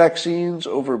 pushing vaccines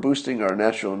over boosting our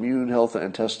natural immune health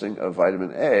and testing of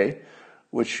vitamin A,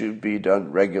 which should be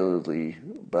done regularly,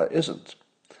 but isn't.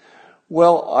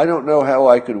 Well, I don't know how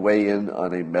I could weigh in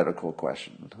on a medical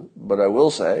question, but I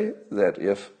will say that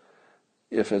if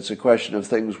it's a question of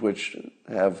things which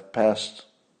have passed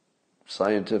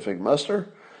scientific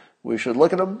muster, we should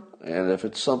look at them, and if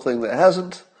it's something that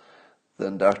hasn't,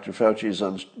 then Dr. Fauci's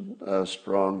on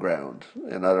strong ground.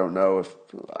 And I don't know,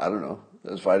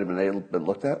 has vitamin A been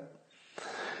looked at?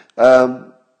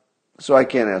 So I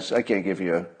can't give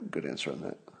you a good answer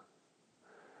on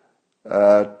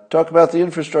that. Talk about the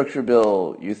infrastructure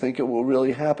bill. You think it will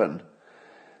really happen?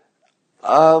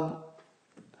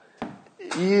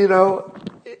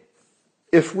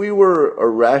 If we were a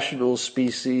rational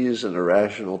species in a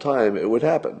rational time, it would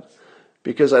happen.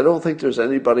 Because I don't think there's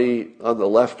anybody on the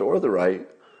left or the right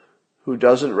who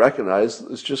doesn't recognize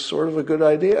it's just sort of a good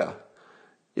idea.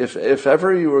 If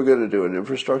ever you were going to do an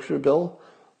infrastructure bill,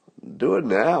 do it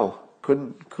now.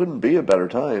 Couldn't be a better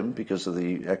time because of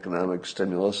the economic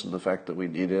stimulus and the fact that we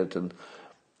need it and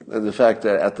the fact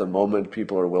that at the moment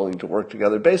people are willing to work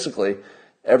together. Basically,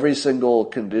 every single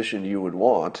condition you would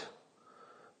want,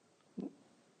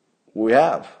 we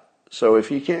have. So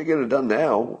if you can't get it done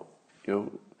now,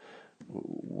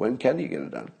 when can you get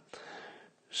it done?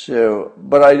 So,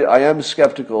 but I am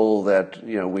skeptical that,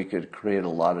 we could create a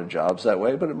lot of jobs that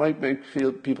way, but it might make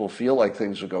people feel like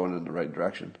things are going in the right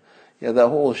direction. Yeah, that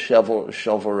whole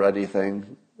shovel-ready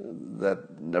thing,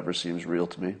 that never seems real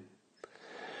to me.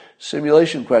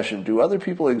 Simulation question, do other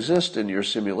people exist in your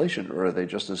simulation, or are they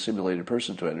just a simulated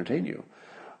person to entertain you?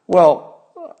 Well,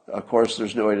 of course,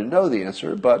 there's no way to know the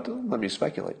answer, but let me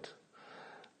speculate.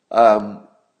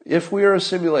 If we are a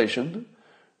simulation,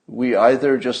 we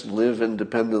either just live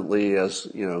independently as,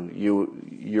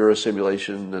 you're a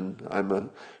simulation and I'm a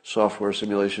software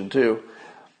simulation too.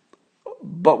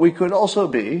 But we could also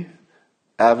be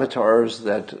avatars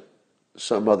that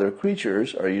some other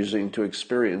creatures are using to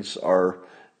experience our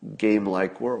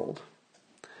game-like world.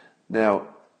 Now,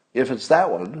 if it's that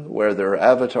one, where there are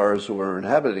avatars who are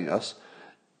inhabiting us,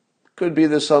 could be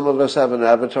that some of us have an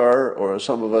avatar or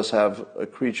some of us have a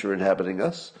creature inhabiting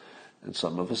us and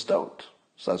some of us don't.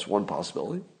 So that's one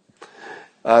possibility.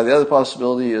 The other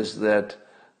possibility is that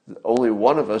only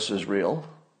one of us is real,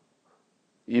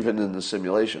 even in the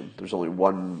simulation. There's only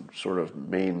one sort of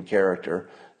main character,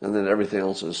 and then everything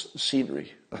else is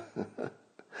scenery.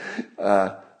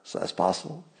 So that's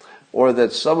possible. Or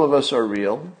that some of us are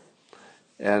real,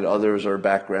 and others are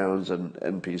backgrounds and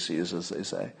NPCs, as they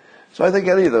say. So I think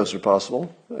any of those are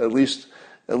possible. At least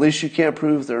you can't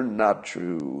prove they're not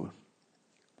true.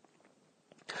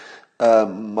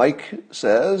 Mike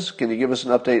says, can you give us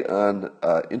an update on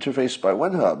Interface by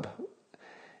OneHub?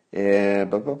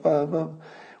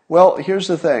 Well, here's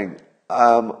the thing.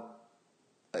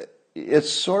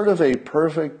 It's sort of a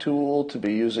perfect tool to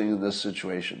be using in this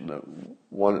situation.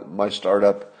 My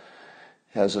startup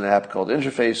has an app called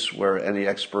Interface where any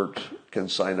expert can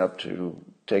sign up to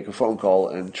take a phone call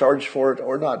and charge for it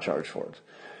or not charge for it.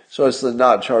 So it's the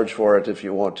not charge for it if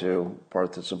you want to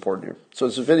part that's important here. So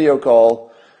it's a video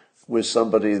call with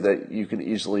somebody that you can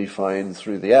easily find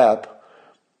through the app.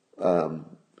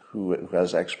 who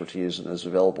has expertise and is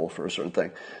available for a certain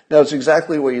thing. Now, it's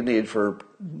exactly what you need for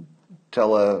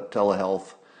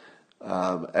telehealth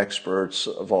experts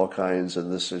of all kinds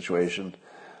in this situation.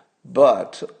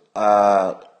 But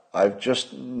I've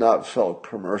just not felt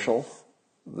commercial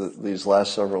these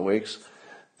last several weeks.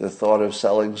 The thought of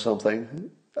selling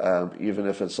something, even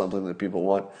if it's something that people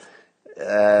want,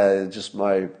 I don't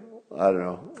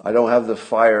know. I don't have the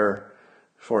fire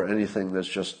for anything that's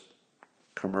just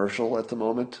commercial at the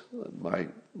moment.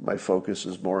 My focus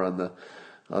is more on the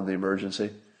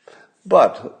emergency.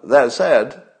 But that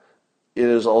said, it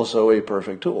is also a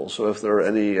perfect tool. So if there are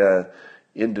any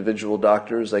individual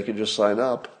doctors, they could just sign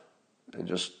up and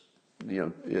just,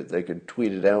 they could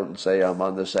tweet it out and say, I'm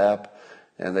on this app,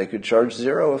 and they could charge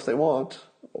 $0 if they want,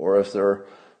 or if they're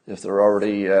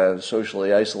already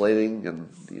socially isolating and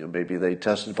maybe they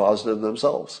tested positive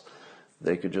themselves,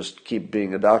 they could just keep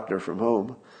being a doctor from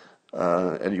home,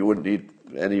 and you wouldn't need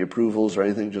any approvals or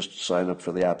anything. Just sign up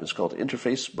for the app. It's called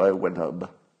Interface by WinHub.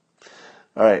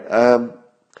 All right.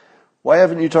 Why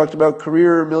haven't you talked about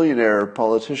career millionaire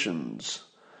politicians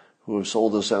who have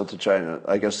sold us out to China?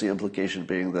 I guess the implication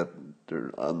being that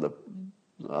they're on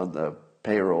the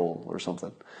payroll or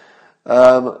something.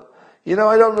 I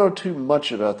don't know too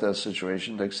much about that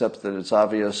situation, except that it's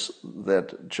obvious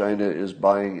that China is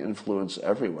buying influence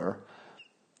everywhere.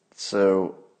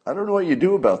 So I don't know what you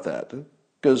do about that,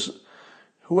 because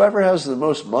whoever has the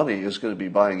most money is going to be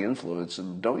buying influence.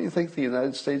 And don't you think the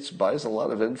United States buys a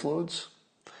lot of influence?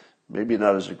 Maybe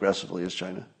not as aggressively as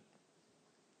China.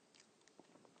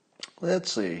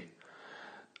 Let's see.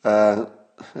 Beer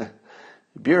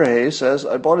Hay says,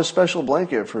 I bought a special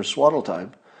blanket for swaddle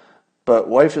time, but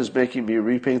wife is making me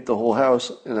repaint the whole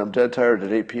house, and I'm dead tired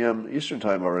at 8 p.m. Eastern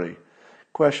time already.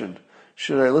 Question,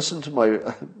 should I listen to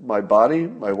my body,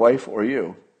 my wife, or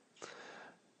you?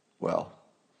 Well,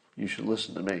 you should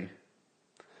listen to me.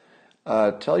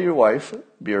 Tell your wife,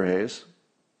 Beer Hayes,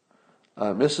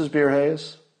 Mrs. Beer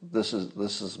Hayes, this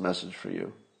is a message for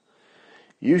you.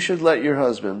 You should let your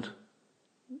husband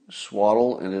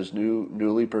swaddle in his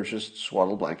newly purchased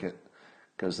swaddle blanket,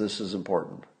 because this is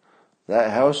important.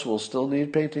 That house will still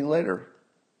need painting later.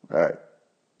 All right.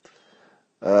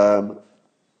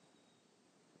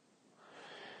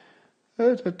 We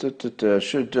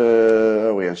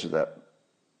answered that.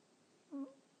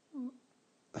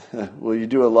 Will you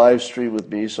do a live stream with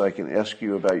me so I can ask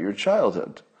you about your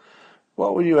childhood?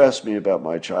 What would you ask me about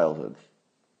my childhood?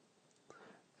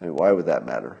 And why would that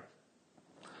matter?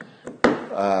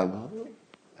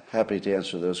 Happy to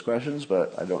answer those questions,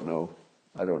 but I don't know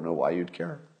why you'd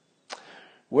care.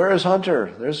 Where is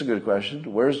Hunter? There's a good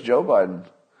question. Where's Joe Biden?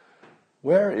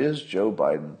 Where is Joe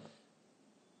Biden?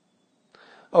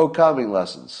 Oh, calming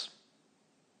lessons.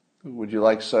 Would you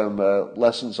like some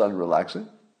lessons on relaxing?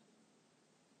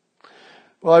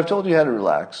 Well, I've told you how to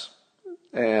relax,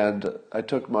 and I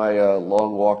took my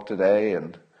long walk today,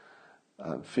 and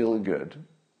I'm feeling good.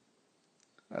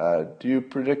 Do you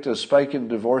predict a spike in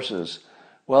divorces?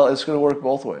 Well, it's going to work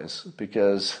both ways,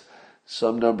 because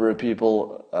some number of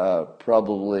people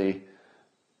probably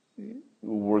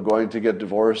were going to get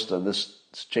divorced, and this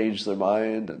changed their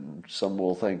mind, and some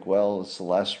will think, well, it's the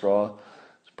last straw.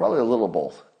 It's probably a little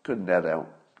both. Could net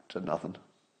out to nothing.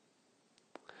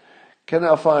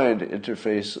 Cannot find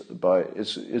interface by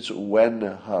it's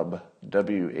WhenHub,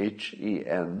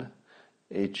 WhenHub.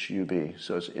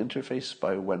 So it's Interface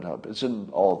by WhenHub. It's in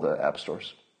all the app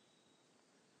stores.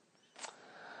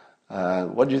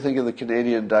 What do you think of the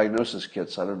Canadian diagnosis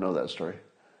kits? I don't know that story.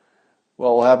 What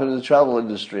will happen in the travel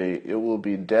industry? It will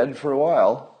be dead for a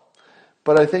while,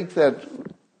 but I think that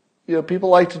people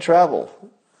like to travel.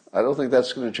 I don't think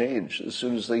that's going to change. As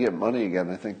soon as they get money again,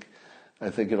 I think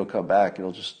it'll come back.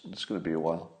 It's going to be a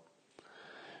while.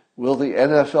 Will the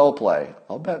NFL play?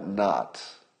 I'll bet not.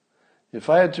 If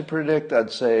I had to predict,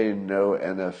 I'd say no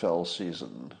NFL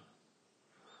season.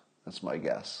 That's my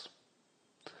guess.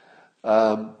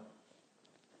 What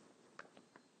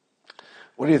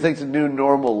do you think the new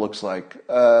normal looks like?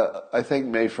 I think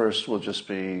May 1st will just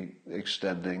be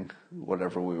extending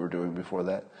whatever we were doing before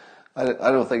that. I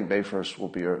don't think May 1st will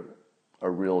be a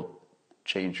real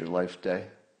change your life day.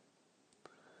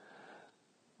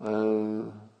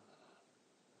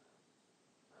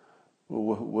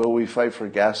 Will we fight for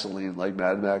gasoline like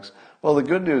Mad Max? Well, the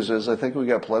good news is I think we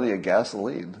got plenty of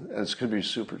gasoline, and it's going to be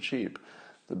super cheap.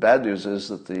 The bad news is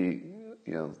that the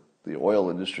oil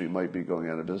industry might be going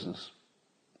out of business.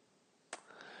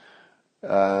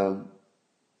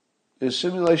 Is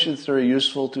simulation theory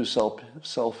useful to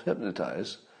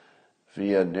self-hypnotize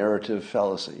via narrative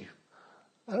fallacy?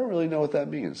 I don't really know what that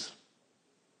means.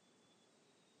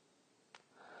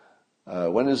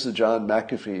 When is the John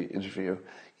McAfee interview?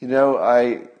 You know,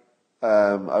 I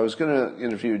was going to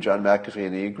interview John McAfee,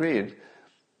 and he agreed,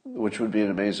 which would be an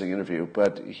amazing interview,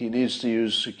 but he needs to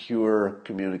use secure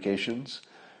communications.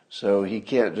 So he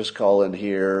can't just call in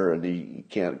here, and he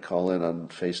can't call in on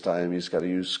FaceTime. He's got to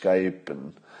use Skype,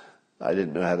 and I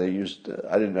didn't know how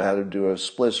to do a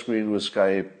split screen with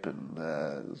Skype,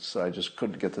 and so I just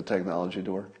couldn't get the technology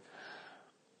to work.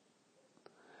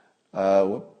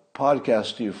 What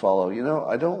podcast do you follow? You know,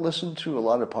 I don't listen to a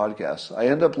lot of podcasts. I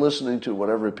end up listening to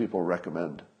whatever people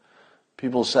recommend.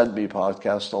 People send me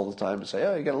podcasts all the time and say,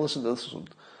 "Oh, you got to listen to this one."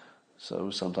 So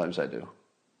sometimes I do.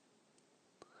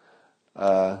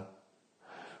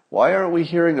 Why aren't we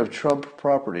hearing of Trump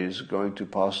Properties going to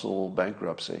possible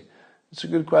bankruptcy? It's a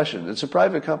good question. It's a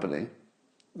private company,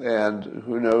 and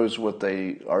who knows what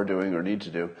they are doing or need to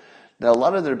do. Now, a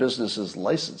lot of their business is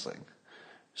licensing.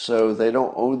 So they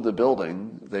don't own the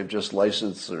building. They've just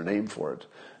licensed their name for it.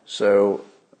 So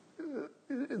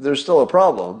there's still a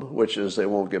problem, which is they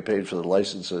won't get paid for the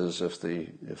licenses if the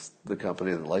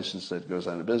company that licensed it goes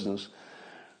out of business.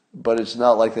 But it's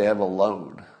not like they have a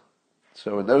loan.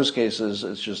 So in those cases,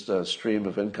 it's just a stream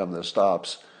of income that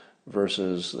stops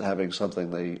versus having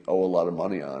something they owe a lot of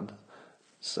money on.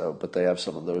 So, but they have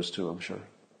some of those too, I'm sure.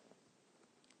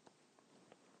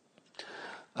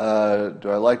 Do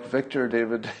I like Victor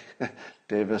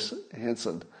Davis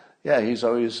Hanson? Yeah, he's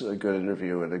always a good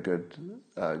interview and a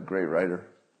great writer.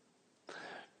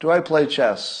 Do I play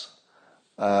chess?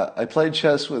 I played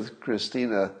chess with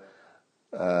Christina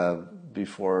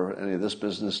before any of this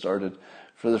business started.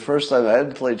 For the first time, I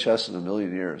hadn't played chess in a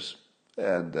million years,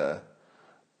 and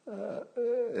I'm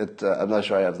not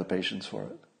sure I have the patience for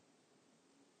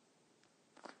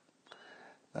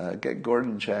it. Get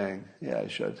Gordon Chang. Yeah, I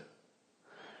should.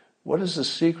 What is the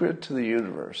secret to the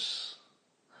universe?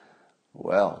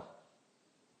 Well,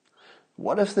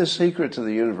 what if the secret to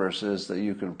the universe is that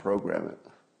you can program it?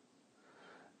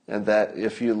 And that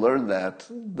if you learn that,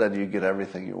 then you get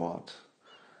everything you want.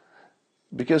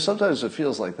 Because sometimes it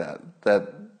feels like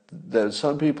that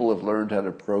some people have learned how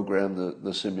to program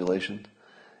the simulation.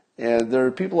 And there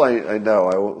are people I know,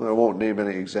 I won't name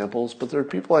any examples, but there are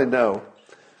people I know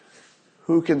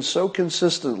who can so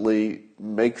consistently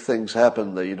make things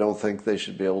happen that you don't think they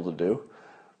should be able to do,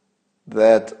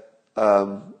 that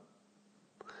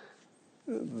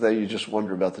you just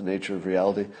wonder about the nature of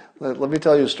reality. Let me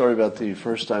tell you a story about the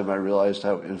first time I realized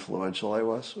how influential I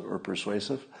was, or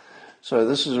persuasive. So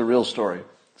this is a real story.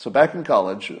 So back in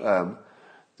college,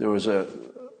 there was an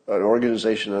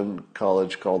organization in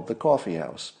college called the Coffee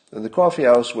House. And the Coffee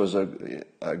House was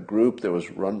a group that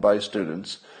was run by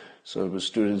students. So it was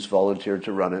students volunteered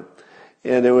to run it.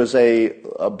 And it was a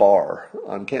bar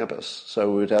on campus.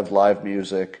 So we would have live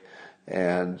music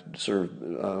and serve,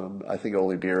 I think,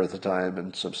 only beer at the time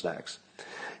and some snacks.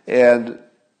 And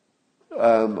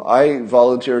I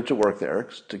volunteered to work there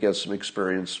to get some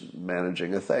experience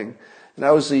managing a thing. And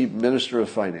I was the Minister of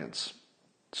Finance.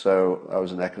 So I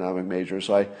was an economic major.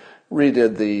 So I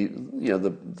redid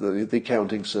the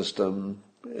accounting system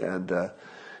and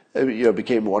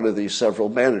became one of the several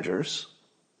managers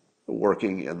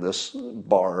working in this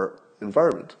bar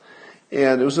environment.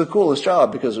 And it was the coolest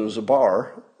job because it was a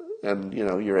bar, and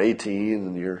you're 18,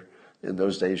 and in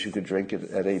those days you could drink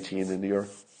it at 18 in New York.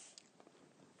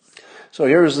 So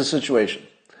here's the situation.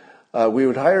 We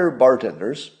would hire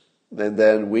bartenders, and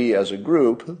then we as a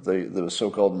group, the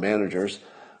so-called managers,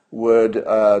 would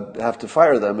have to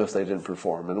fire them if they didn't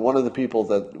perform. And one of the people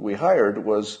that we hired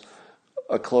was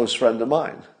a close friend of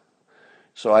mine.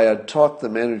 So I had talked the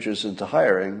managers into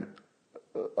hiring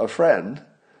a friend,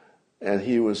 and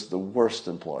he was the worst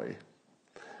employee.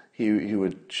 He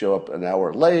would show up an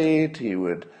hour late.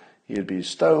 He'd be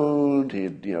stoned.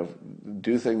 He'd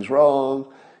do things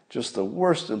wrong. Just the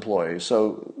worst employee.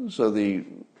 So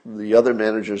the other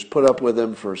managers put up with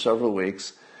him for several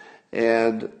weeks,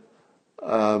 and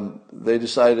they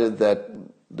decided that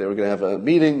they were going to have a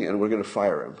meeting and we're going to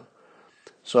fire him.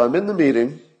 So I'm in the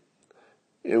meeting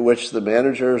in which the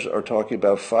managers are talking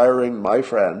about firing my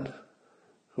friend,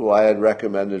 who I had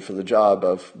recommended for the job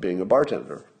of being a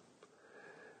bartender.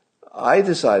 I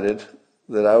decided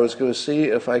that I was going to see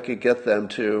if I could get them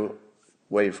to,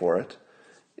 wait for it,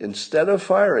 instead of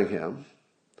firing him,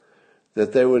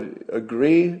 that they would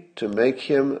agree to make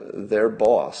him their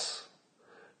boss,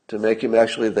 to make him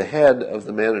actually the head of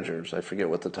the managers. I forget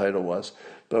what the title was,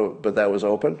 but that was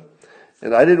open.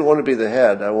 And I didn't want to be the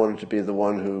head. I wanted to be the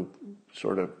one who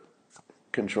sort of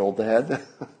controlled the head,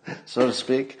 so to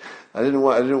speak. I didn't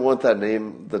want that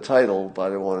name, the title,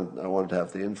 but I wanted to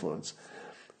have the influence.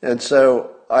 And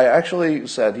so I actually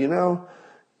said,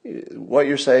 what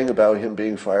you're saying about him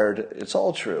being fired, it's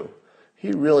all true.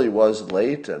 He really was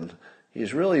late, and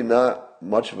he's really not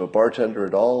much of a bartender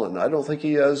at all, and I don't think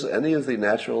he has any of the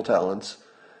natural talents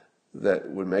that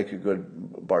would make a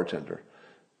good bartender.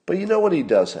 But you know what he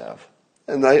does have?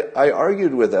 And I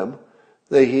argued with him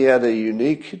that he had a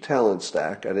unique talent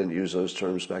stack. I didn't use those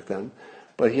terms back then,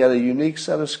 but he had a unique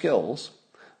set of skills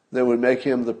that would make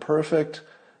him the perfect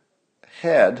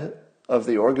head of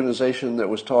the organization that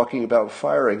was talking about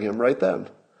firing him right then.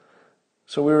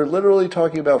 So we were literally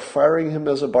talking about firing him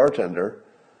as a bartender,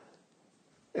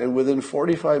 and within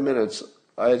 45 minutes,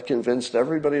 I had convinced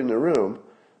everybody in the room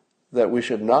that we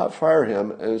should not fire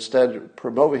him and instead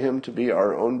promote him to be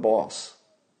our own boss.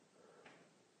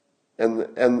 And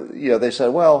they said,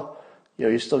 well,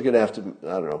 you're still going to have to,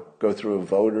 I don't know, go through a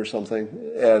vote or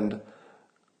something. And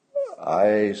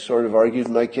I sort of argued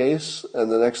my case, and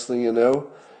the next thing you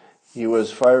know, he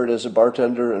was fired as a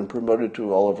bartender and promoted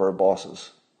to all of our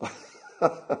bosses.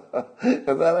 And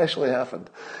that actually happened.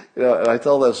 And I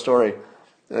tell that story,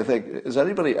 and I think, has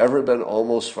anybody ever been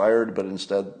almost fired but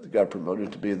instead got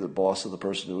promoted to be the boss of the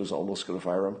person who was almost going to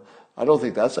fire him? I don't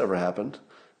think that's ever happened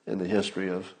in the history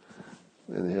of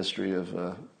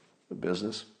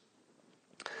business.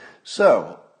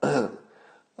 So,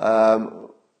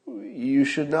 you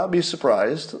should not be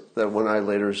surprised that when I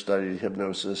later studied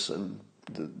hypnosis and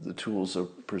the tools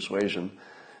of persuasion,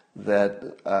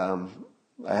 that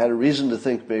I had a reason to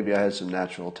think maybe I had some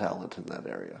natural talent in that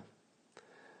area.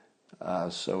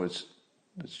 So it's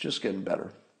just getting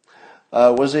better.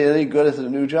 Was he any good at the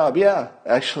new job? Yeah,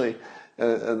 actually,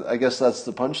 I guess that's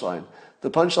the punchline. The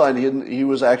punchline, he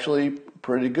was actually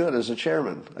pretty good as a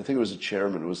chairman. I think it was a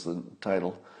chairman was the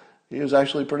title. He was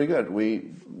actually pretty good.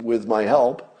 With my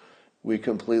help, we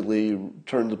completely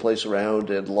turned the place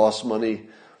around and lost money.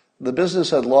 The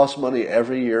business had lost money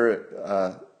every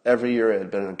year. Every year it had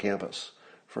been on campus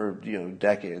for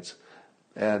decades,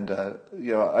 and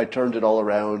I turned it all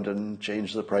around and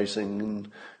changed the pricing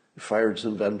and fired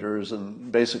some vendors,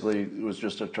 and basically it was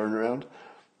just a turnaround,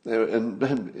 and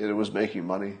it was making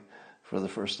money for the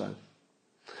first time.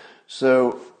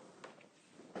 So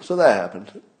that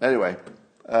happened. Anyway,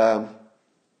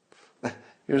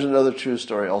 here's another true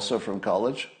story, also from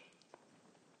college.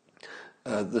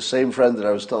 The same friend that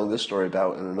I was telling this story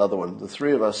about and another one, the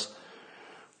three of us,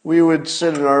 we would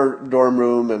sit in our dorm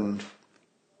room and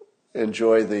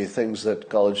enjoy the things that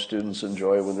college students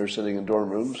enjoy when they're sitting in dorm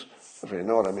rooms, if you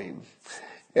know what I mean.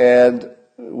 And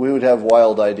we would have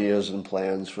wild ideas and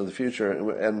plans for the future.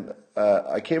 And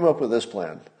I came up with this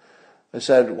plan. I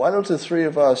said, why don't the three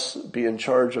of us be in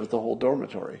charge of the whole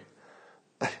dormitory?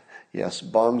 Yes,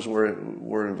 bongs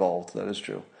were involved. That is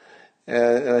true.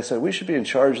 And I said, we should be in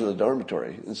charge of the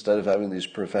dormitory instead of having these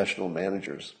professional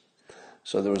managers.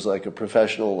 So there was like a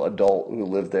professional adult who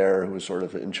lived there who was sort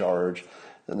of in charge.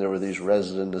 And there were these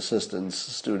resident assistants,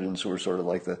 students who were sort of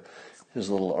like his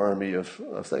little army of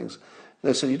things. And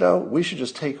I said, we should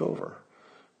just take over.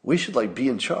 We should be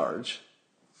in charge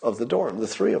of the dorm, the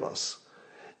three of us.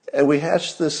 And we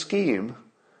hatched this scheme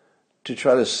to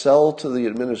try to sell to the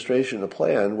administration a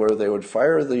plan where they would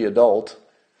fire the adult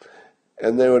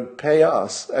and they would pay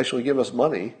us, actually give us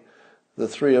money, the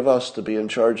three of us, to be in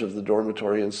charge of the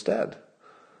dormitory instead.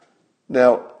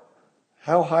 Now,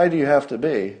 how high do you have to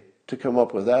be to come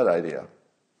up with that idea?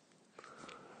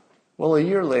 Well, a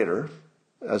year later,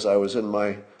 as I was in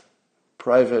my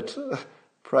private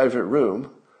room,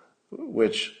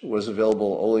 which was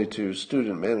available only to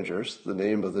student managers, the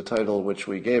name of the title which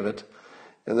we gave it,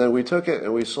 and then we took it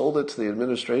and we sold it to the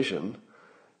administration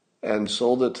and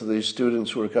sold it to the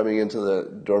students who were coming into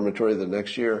the dormitory the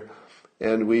next year,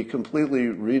 and we completely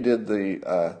redid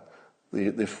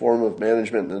the form of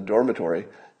management in the dormitory.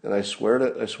 And I swear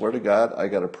to God, I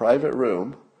got a private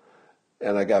room,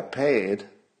 and I got paid.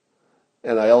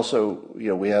 And I also,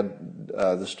 we had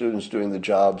the students doing the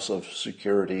jobs of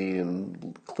security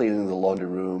and cleaning the laundry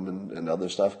room and other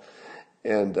stuff.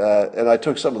 And I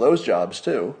took some of those jobs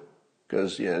too,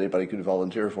 because anybody could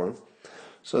volunteer for them.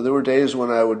 So there were days when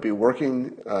I would be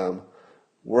working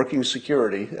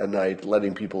security at night,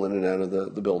 letting people in and out of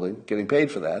the building, getting paid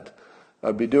for that.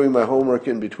 I'd be doing my homework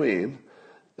in between.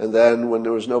 And then when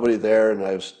there was nobody there and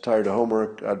I was tired of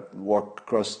homework, I'd walk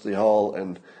across the hall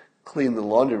and clean the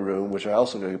laundry room, which I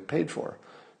also got paid for.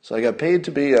 So I got paid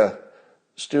to be a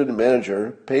student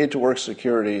manager, paid to work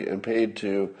security, and paid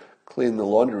to clean the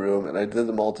laundry room, and I did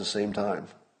them all at the same time.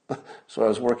 So I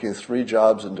was working 3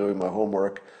 jobs and doing my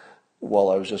homework while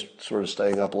I was just sort of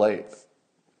staying up late.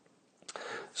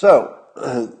 So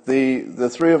the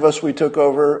three of us, we took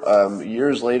over.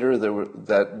 Years later,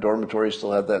 that dormitory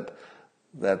still had that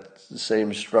that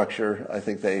same structure. I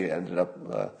think they ended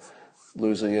up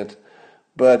losing it.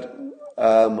 But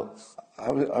I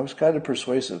was kind of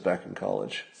persuasive back in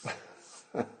college.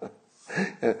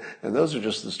 and those are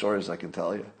just the stories I can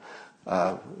tell you.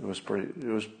 It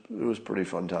was pretty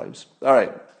fun times. All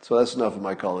right, so that's enough of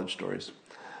my college stories.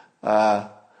 The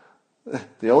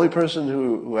only person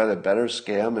who had a better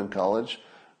scam in college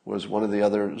was one of the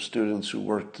other students who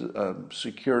worked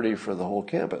security for the whole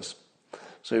campus.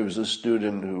 So he was a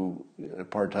student who had a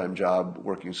part-time job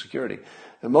working security.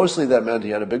 And mostly that meant he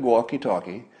had a big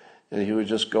walkie-talkie, and he would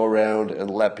just go around and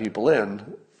let people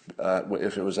in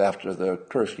if it was after the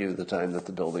curfew, the time that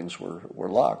the buildings were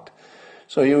locked.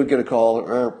 So he would get a call,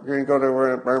 you're going to go to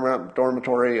a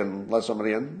dormitory and let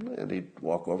somebody in, and he'd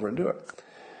walk over and do it.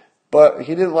 But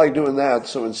he didn't like doing that,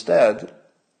 so instead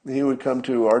he would come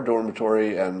to our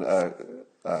dormitory and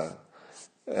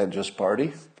just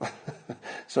party.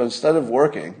 So instead of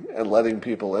working and letting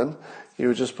people in, he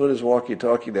would just put his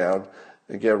walkie-talkie down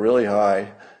and get really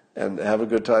high and have a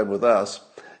good time with us.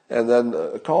 And then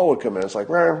a call would come in. It's like,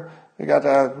 we got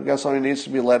somebody who needs to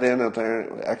be let in at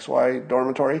the XY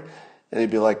dormitory. And he'd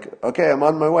be like, okay, I'm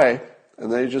on my way. And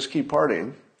then he'd just keep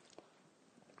partying.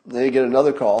 And then he'd get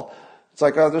another call. It's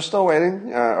like, oh, they're still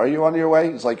waiting. Are you on your way?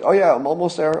 He's like, oh yeah, I'm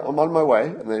almost there. I'm on my way.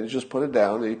 And then he'd just put it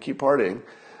down and he'd keep partying.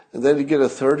 And then he'd get a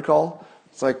third call.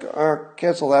 It's like,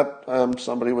 cancel that.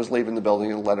 Somebody was leaving the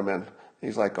building and let him in.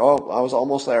 He's like, oh, I was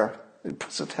almost there. He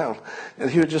puts it down. And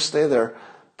he would just stay there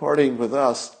partying with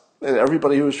us. And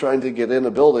everybody who was trying to get in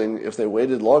a building, if they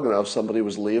waited long enough, somebody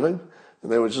was leaving.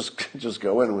 And they would just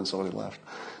go in when somebody left.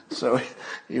 So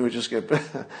he would just get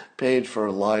paid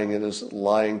for lying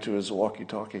to his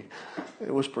walkie-talkie.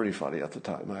 It was pretty funny at the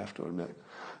time, I have to admit.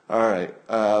 All right.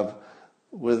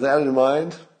 With that in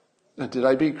mind, did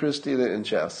I beat Christina in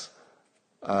chess?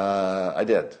 I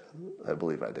did. I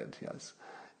believe I did, yes.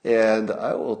 And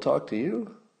I will talk to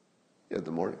you in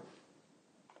the morning.